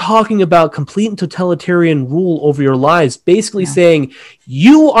 No. They're talking about complete and totalitarian rule over your lives, basically saying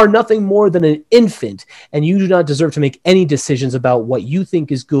you are nothing more than an infant, and you do not deserve to make any decisions about what you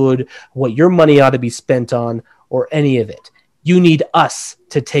think is good, what your money ought to be spent on, or any of it. You need us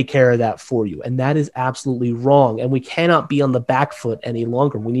to take care of that for you. And that is absolutely wrong. And we cannot be on the back foot any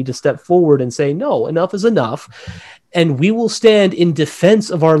longer. We need to step forward and say, no, enough is enough. And we will stand in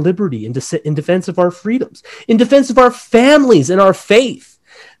defense of our liberty, in defense of our freedoms, in defense of our families and our faith.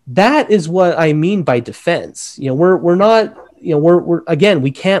 That is what I mean by defense. We're not, again,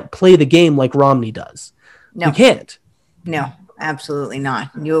 we can't play the game like Romney does. No. We can't. No. Absolutely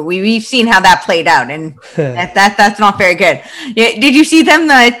not. We've seen how that played out, and that's not very good. Did you see them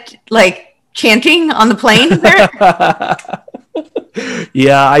chanting on the plane there?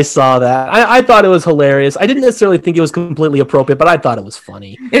 Yeah, I saw that. I thought it was hilarious. I didn't necessarily think it was completely appropriate, but I thought it was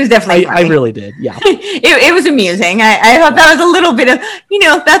funny. It was definitely funny. I really did, yeah. It was amusing. I thought that was a little bit of,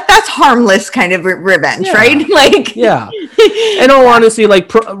 that's harmless kind of revenge, right? Yeah. In all honesty,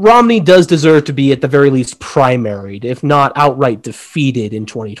 Romney does deserve to be at the very least primaried, if not outright defeated in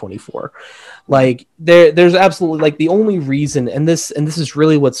 2024. There's absolutely, the only reason, and this is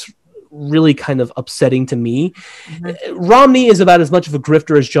really what's really kind of upsetting to me. Romney is about as much of a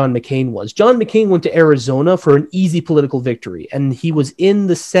grifter as John McCain was. John McCain went to Arizona for an easy political victory, and he was in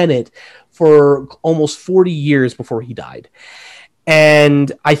the Senate for almost 40 years before he died.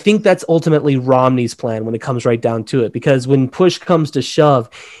 And I think that's ultimately Romney's plan when it comes right down to it, because when push comes to shove,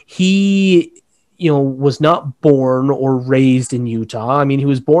 he was not born or raised in Utah. I mean, he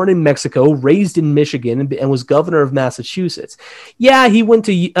was born in Mexico, raised in Michigan, and was governor of Massachusetts. Yeah, he went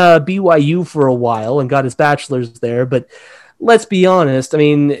to BYU for a while and got his bachelor's there, but let's be honest. I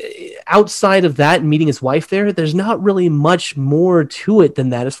mean, outside of that, meeting his wife there's not really much more to it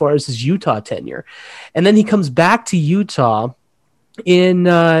than that as far as his Utah tenure. And then he comes back to Utah in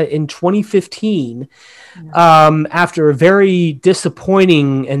 2015 after a very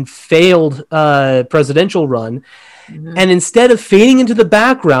disappointing and failed presidential run. And instead of fading into the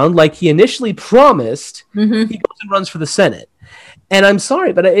background like he initially promised, he goes and runs for the Senate. And I'm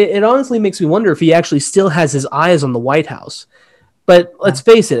sorry, but it honestly makes me wonder if he actually still has his eyes on the White House. But let's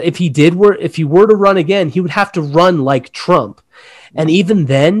face it, if he were to run again, he would have to run like Trump. And even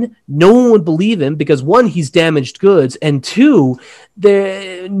then, no one would believe him because, one, he's damaged goods, and two,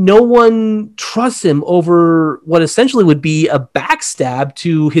 no one trusts him over what essentially would be a backstab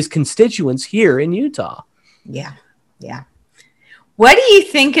to his constituents here in Utah. Yeah. What do you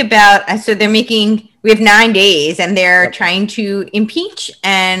think about, so we have 9 days, and they're trying to impeach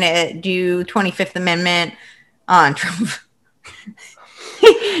and do 25th Amendment on Trump.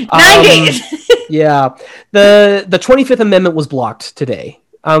 9 days. Yeah. The 25th Amendment was blocked today.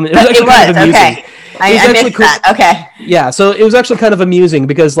 It was actually kind of amusing. Okay. I missed that. Okay. Yeah, so it was actually kind of amusing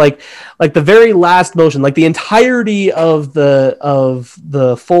because like the very last motion, like the entirety of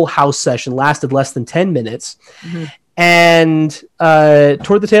the full House session lasted less than 10 minutes. Mm-hmm. And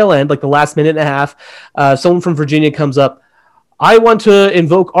toward the tail end, like the last minute and a half, someone from Virginia comes up. I want to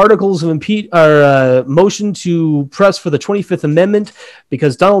invoke articles of motion to press for the 25th Amendment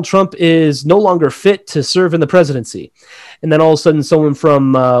because Donald Trump is no longer fit to serve in the presidency. And then all of a sudden, someone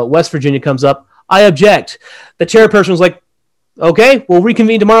from West Virginia comes up. I object. The chairperson was like, okay, we'll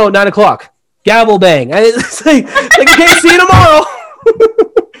reconvene tomorrow at 9:00. Gavel bang. It's like you can't see you tomorrow.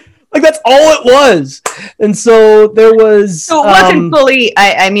 Like that's all it was. And so there was. So it wasn't fully.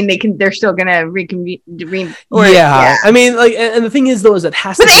 I mean, they're still gonna reconvene. Yeah. I mean, like, and the thing is, though, is it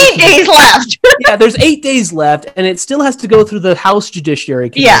has. With 8 days left. Yeah, there's 8 days left, and it still has to go through the House Judiciary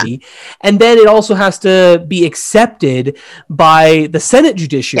Committee, and then it also has to be accepted by the Senate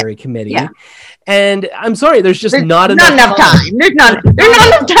Judiciary Committee. Yeah. And I'm sorry, there's not enough time. There's not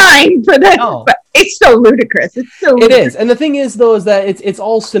enough time for that. No. It's so ludicrous. It is. And the thing is, though, is that it's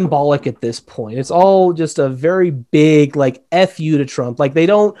all symbolic at this point. It's all just a very big, like, F you to Trump. Like, they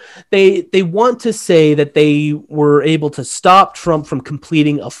want to say that they were able to stop Trump from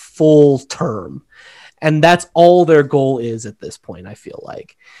completing a full term. And that's all their goal is at this point, I feel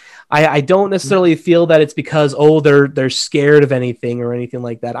like. I don't necessarily feel that it's because, they're scared of anything or anything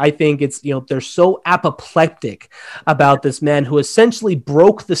like that. I think it's, they're so apoplectic about this man who essentially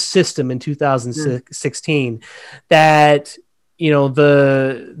broke the system in 2016 that,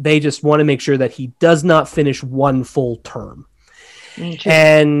 they just want to make sure that he does not finish one full term.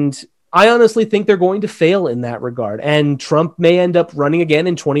 And I honestly think they're going to fail in that regard. And Trump may end up running again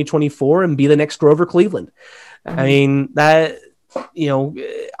in 2024 and be the next Grover Cleveland. I mean, that...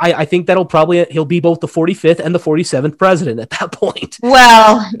 I think he'll be both the 45th and the 47th president at that point.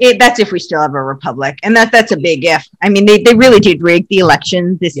 Well, that's if we still have a republic, and that's a big if. I mean, they really did rig the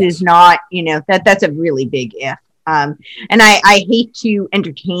election. This is not, that's a really big if. And I hate to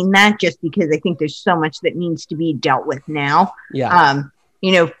entertain that just because I think there's so much that needs to be dealt with now. Yeah.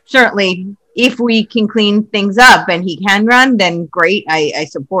 Certainly if we can clean things up and he can run, then great. I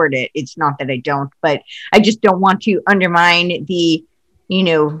support it. It's not that I don't, but I just don't want to undermine the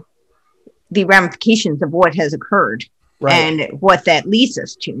ramifications of what has occurred and what that leads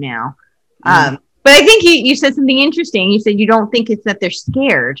us to now. But I think you said something interesting. You said you don't think it's that they're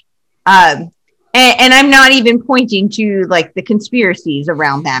scared. And I'm not even pointing to like the conspiracies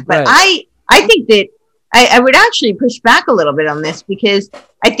around that, but I think that I would actually push back a little bit on this because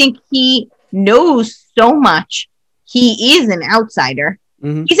I think he knows so much. He is an outsider.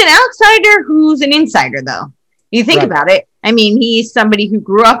 Mm-hmm. He's an outsider who's an insider, though. You think about it. I mean, he's somebody who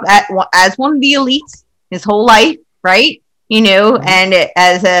grew up as one of the elites his whole life, right? And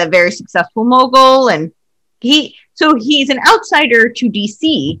as a very successful mogul. And he's an outsider to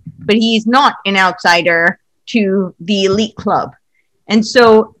DC, but he's not an outsider to the elite club. And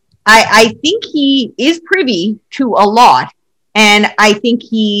so I think he is privy to a lot. And I think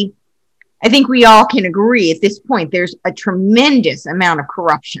we all can agree at this point, there's a tremendous amount of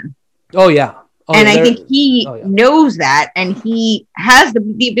corruption. Oh, yeah. I think he knows that, and he has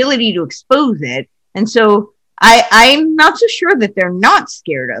the ability to expose it. And so I'm not so sure that they're not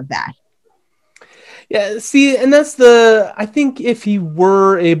scared of that. Yeah, see, and I think if he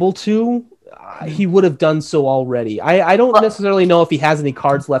were able to, he would have done so already. I don't necessarily know if he has any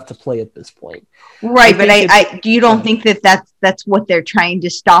cards left to play at this point. Right, but you don't think that's what they're trying to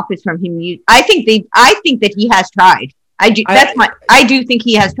stop is from him. I think that he has tried. I do think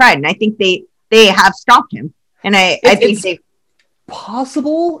he has tried, and I think they have stopped him. And I think they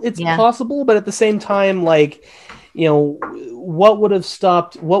possible. It's possible, but at the same time, like, what would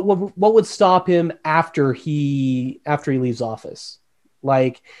stop him after he leaves office?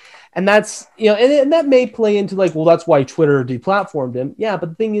 Like, and that's, and that may play into like, well, that's why Twitter deplatformed him. Yeah. But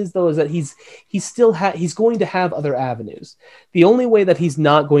the thing is, though, is that he's going to have other avenues. The only way that he's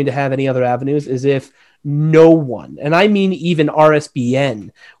not going to have any other avenues is if no one, and I mean even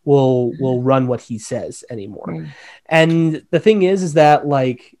RSBN, will run what he says anymore. Mm. And the thing is that,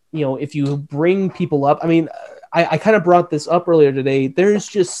 like, you know, if you bring people up, I mean, I kind of brought this up earlier today. There's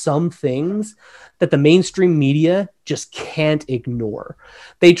just some things that the mainstream media just can't ignore.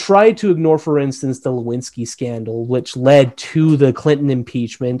 They tried to ignore, for instance, the Lewinsky scandal, which led to the Clinton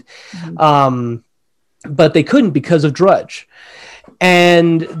impeachment. But they couldn't because of Drudge.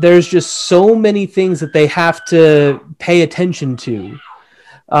 And there's just so many things that they have to pay attention to,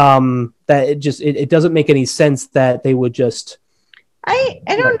 that it doesn't make any sense that they would just. I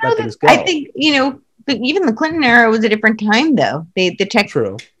don't know that. I think, you know, but even the Clinton era was a different time, though. The tech,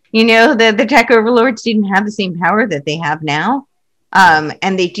 true. You know, the tech overlords didn't have the same power that they have now,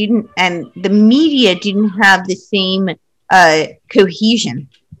 and they didn't, and the media didn't have the same cohesion,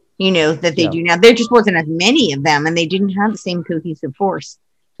 you know, that they do now. There just wasn't as many of them, and they didn't have the same cohesive force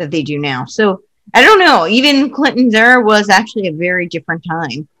that they do now. So I don't know. Even Clinton's era was actually a very different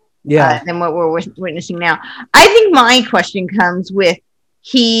time, than what we're witnessing now. I think my question comes with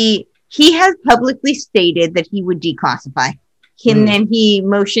he has publicly stated that he would declassify. And then he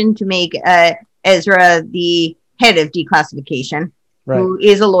motioned to make Ezra the head of declassification, who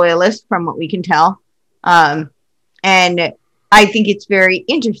is a loyalist from what we can tell. And I think it's very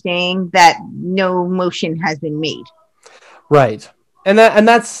interesting that no motion has been made. Right. And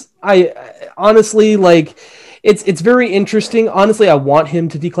that's, I honestly, like, it's very interesting. Honestly, I want him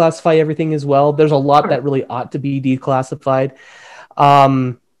to declassify everything as well. There's a lot that really ought to be declassified.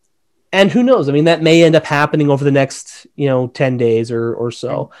 And who knows? I mean, that may end up happening over the next, 10 days or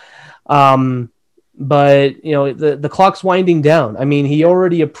so. But, the clock's winding down. I mean, he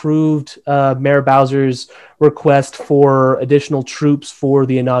already approved Mayor Bowser's request for additional troops for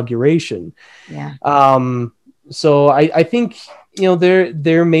the inauguration. Yeah. So I think,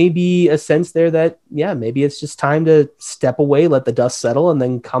 there may be a sense there that, maybe it's just time to step away, let the dust settle, and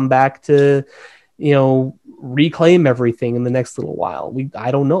then come back to, reclaim everything in the next little while. I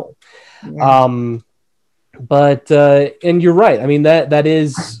don't know. Yeah. But and you're right. I mean, that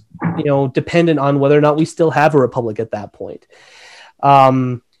is, dependent on whether or not we still have a republic at that point.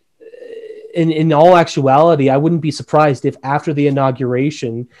 In all actuality, I wouldn't be surprised if after the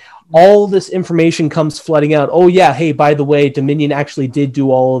inauguration, all this information comes flooding out. Oh yeah, hey, by the way, Dominion actually did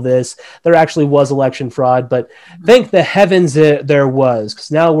do all of this. There actually was election fraud, but thank the heavens there was,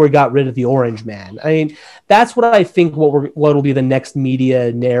 because now we got rid of the Orange Man. I mean, that's what I think. What will be the next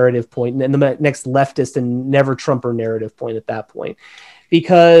media narrative point, and the next leftist and never Trumper narrative point at that point,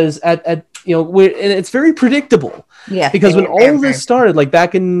 because and it's very predictable. Yeah. Because when all this started, like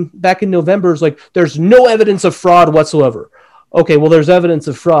back in November, it's like there's no evidence of fraud whatsoever. Okay, well, there's evidence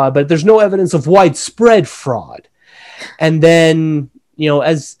of fraud, but there's no evidence of widespread fraud. And then,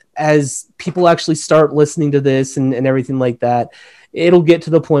 as people actually start listening to this and everything like that, it'll get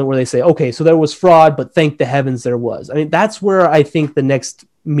to the point where they say, okay, so there was fraud, but thank the heavens there was. I mean, that's where I think the next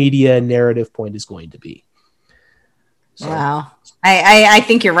media narrative point is going to be. So. Wow. I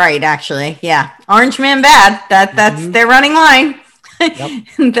think you're right, actually. Yeah. Orange Man bad. That's their running line.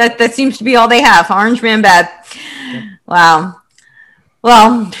 Yep. that seems to be all they have. Orange Man bad. Yep. Wow.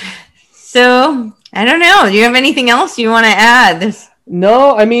 Well, so I don't know. Do you have anything else you want to add?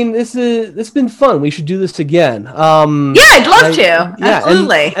 No, I mean, this has been fun. We should do this again. I'd love to.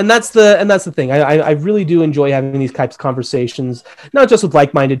 Absolutely. And that's the thing. I really do enjoy having these types of conversations, not just with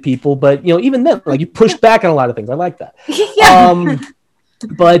like-minded people, but even then, like, you push back on a lot of things. I like that. Yeah.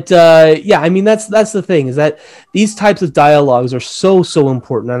 But I mean, that's the thing, is that these types of dialogues are so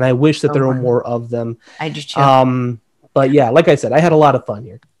important, and I wish that there were more of them. I do too. But yeah, like I said, I had a lot of fun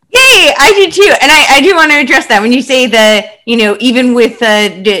here. Yay, I did too. And I do want to address that when you say that, even with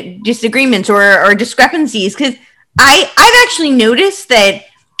disagreements or discrepancies, because I've actually noticed that,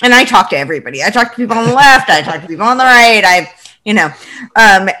 and I talk to everybody. I talk to people on the left. I talk to people on the right.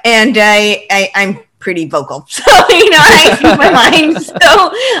 And I'm pretty vocal. So, I speak my mind.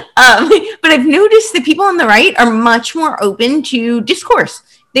 So, but I've noticed that people on the right are much more open to discourse.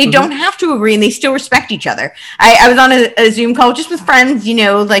 They don't have to agree, and they still respect each other. I was on a Zoom call just with friends,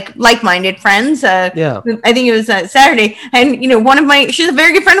 like-minded friends. I think it was Saturday, and she's a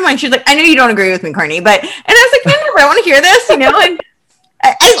very good friend of mine. She's like, I know you don't agree with me, Courtenay, and I was like, no, I want to hear this, and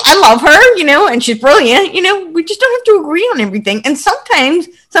I love her, and she's brilliant. We just don't have to agree on everything. And sometimes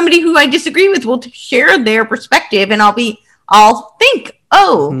somebody who I disagree with will share their perspective, and I'll think,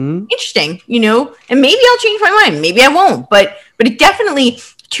 interesting, and maybe I'll change my mind. Maybe I won't, but it definitely.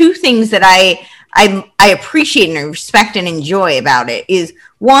 Two things that I appreciate and I respect and enjoy about it is,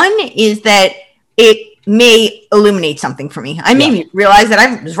 one is that it may illuminate something for me. I may realize that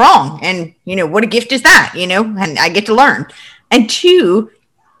I was wrong, and what a gift is that, and I get to learn. And two,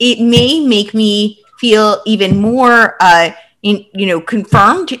 it may make me feel even more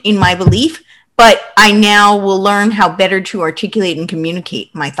confirmed in my belief, but I now will learn how better to articulate and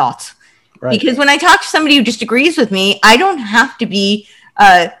communicate my thoughts. Right. Because when I talk to somebody who disagrees with me, I don't have to be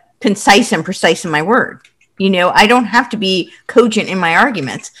concise and precise in my word. I don't have to be cogent in my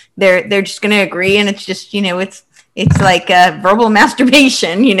arguments. They're just going to agree, and it's just it's like verbal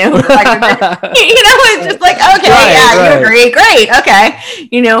masturbation. It's just like, okay, you agree, great, okay,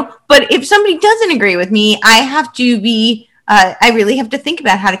 But if somebody doesn't agree with me, I have to be. I really have to think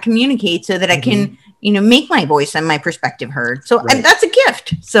about how to communicate so that I can make my voice and my perspective heard. So that's a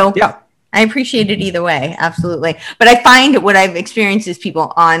gift. So I appreciate it either way, absolutely. But I find what I've experienced is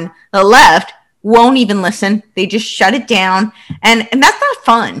people on the left won't even listen. They just shut it down. And that's not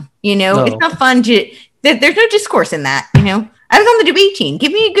fun. No. It's not fun there's no discourse in that. I was on the debate team.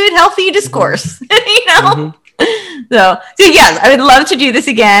 Give me a good, healthy discourse, So yes, I would love to do this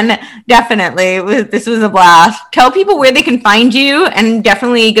again. Definitely. This was a blast. Tell people where they can find you, and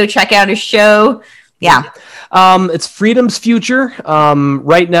definitely go check out his show. Yeah. It's Freedom's Future.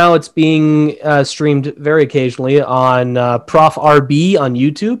 Right now it's being streamed very occasionally on Prof RB on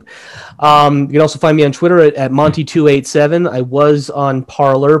YouTube. You can also find me on Twitter at Monty287. I was on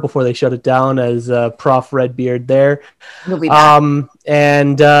Parler before they shut it down as Prof Redbeard there. He'll be back.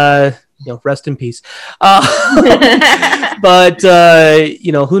 And rest in peace. But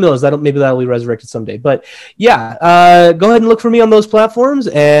who knows? Maybe that'll be resurrected someday. But yeah, go ahead and look for me on those platforms,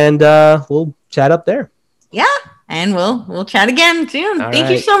 and we'll chat up there. Yeah, and we'll chat again soon. Thank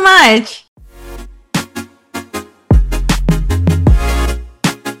you so much.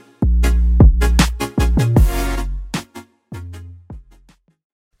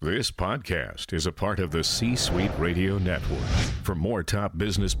 This podcast is a part of the C-Suite Radio Network. For more top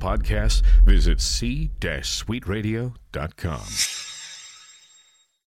business podcasts, visit c-suiteradio.com.